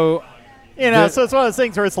so... so it's one of those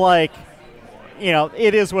things where it's like,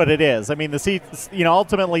 it is what it is. I mean,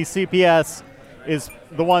 ultimately CPS is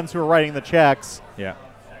the ones who are writing the checks. Yeah.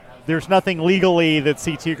 There's nothing legally that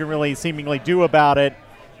CTU can really seemingly do about it,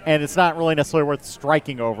 and it's not really necessarily worth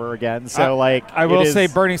striking over again. So, I will say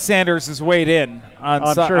Bernie Sanders has weighed in on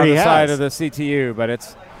the side of the CTU, but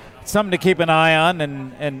it's something to keep an eye on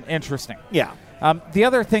and interesting. Yeah. The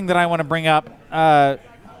other thing that I want to bring up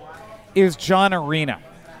is John Arena.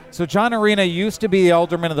 So John Arena used to be the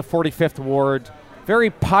alderman of the 45th Ward, very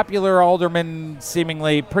popular alderman,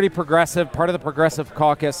 seemingly pretty progressive, part of the Progressive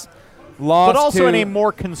Caucus. But also in a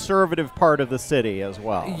more conservative part of the city as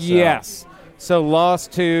well. So. Yes. So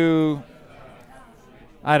lost to,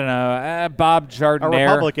 I don't know, Bob Jardinier.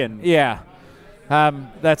 A Republican. Yeah.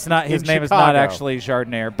 That's not his name. Is not actually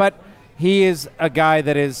Jardinier, but he is a guy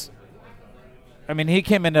that is. I mean, he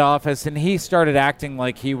came into office and he started acting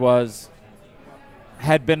like he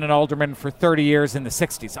had been an alderman for 30 years in the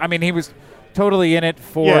 60s. I mean, he was totally in it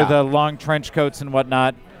for the long trench coats and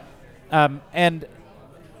whatnot. And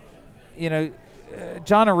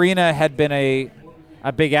John Arena had been a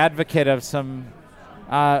big advocate of some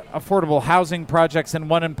affordable housing projects, and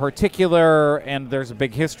one in particular, and there's a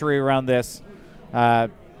big history around this.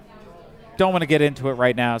 Don't want to get into it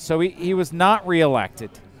right now. So he was not reelected,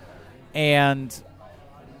 and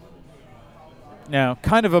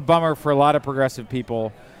kind of a bummer for a lot of progressive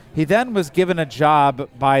people. He then was given a job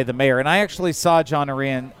by the mayor, and I actually saw John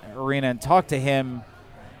Arena and talked to him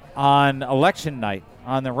on election night,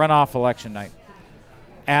 on the runoff election night,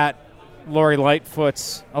 at Lori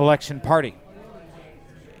Lightfoot's election party.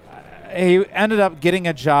 He ended up getting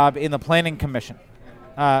a job in the planning commission.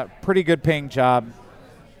 Pretty good paying job.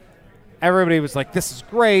 Everybody was like, this is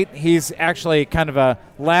great. He's actually kind of a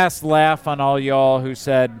last laugh on all y'all who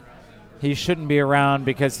said he shouldn't be around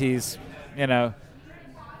because he's,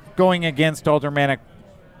 going against aldermanic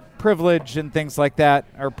privilege and things like that,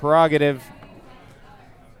 or prerogative.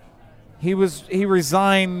 He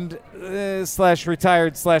resigned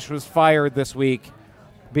 /retired /was fired this week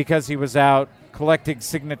because he was out collecting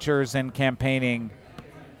signatures and campaigning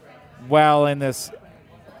while in this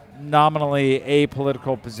nominally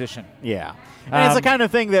apolitical position. Yeah. And it's the kind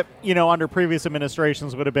of thing that, under previous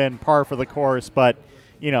administrations would have been par for the course, but,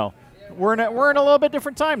 we're in a little bit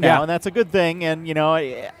different time now, and that's a good thing. And,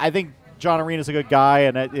 I think John Arena's a good guy,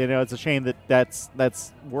 and, it's a shame that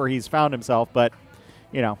that's where he's found himself, but,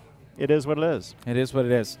 it is what it is. It is what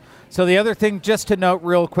it is. So the other thing, just to note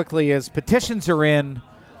real quickly, is petitions are in.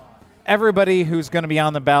 Everybody who's going to be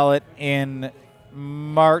on the ballot in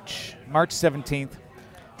March 17th.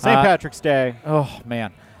 St. Patrick's Day. Oh,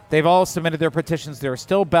 man. They've all submitted their petitions. There are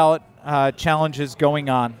still ballot challenges going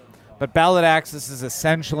on, but ballot access is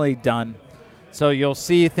essentially done. So you'll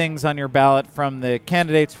see things on your ballot from the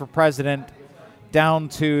candidates for president down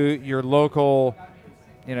to your local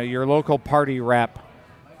party rep.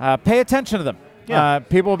 Pay attention to them. Yeah.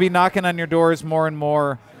 People will be knocking on your doors more and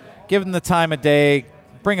more. Give them the time of day.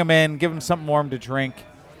 Bring them in. Give them something warm to drink.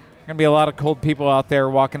 There's going to be a lot of cold people out there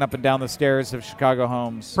walking up and down the stairs of Chicago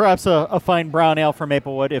homes. Perhaps a fine brown ale from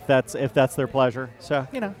Maplewood if that's their pleasure. So,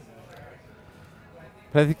 But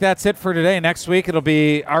I think that's it for today. Next week it'll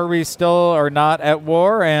be, are we still or not at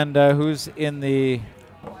war, and who's in the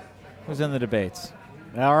debates.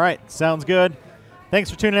 All right. Sounds good. Thanks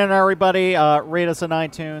for tuning in, everybody. Rate us on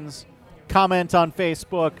iTunes. Comment on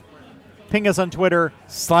Facebook. Ping us on Twitter.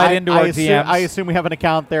 Slide into our DMs. I assume we have an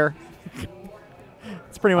account there.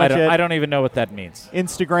 That's pretty much it. I don't even know what that means.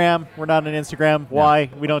 Instagram. We're not on Instagram. Why?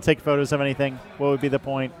 We don't take photos of anything. What would be the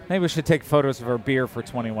point? Maybe we should take photos of our beer for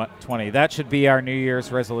 2020. That should be our New Year's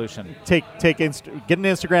resolution. Get an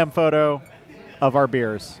Instagram photo of our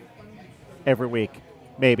beers. every week,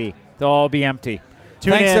 maybe. They'll all be empty.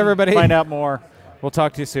 Tune Thanks, in, everybody. Find out more. We'll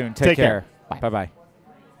talk to you soon. Take care. Bye. Bye-bye.